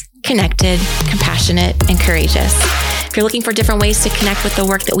curious, connected, compassionate, and courageous. If you're looking for different ways to connect with the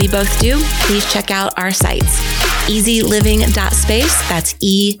work that we both do, please check out our sites. EasyLiving.space, that's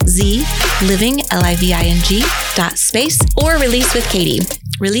EasyLiving, LIVING.space, or Release with Katie.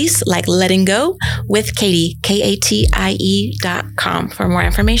 Release like letting go with Katie, KATIE.com for more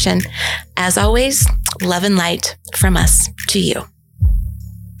information. As always, love and light from us to you.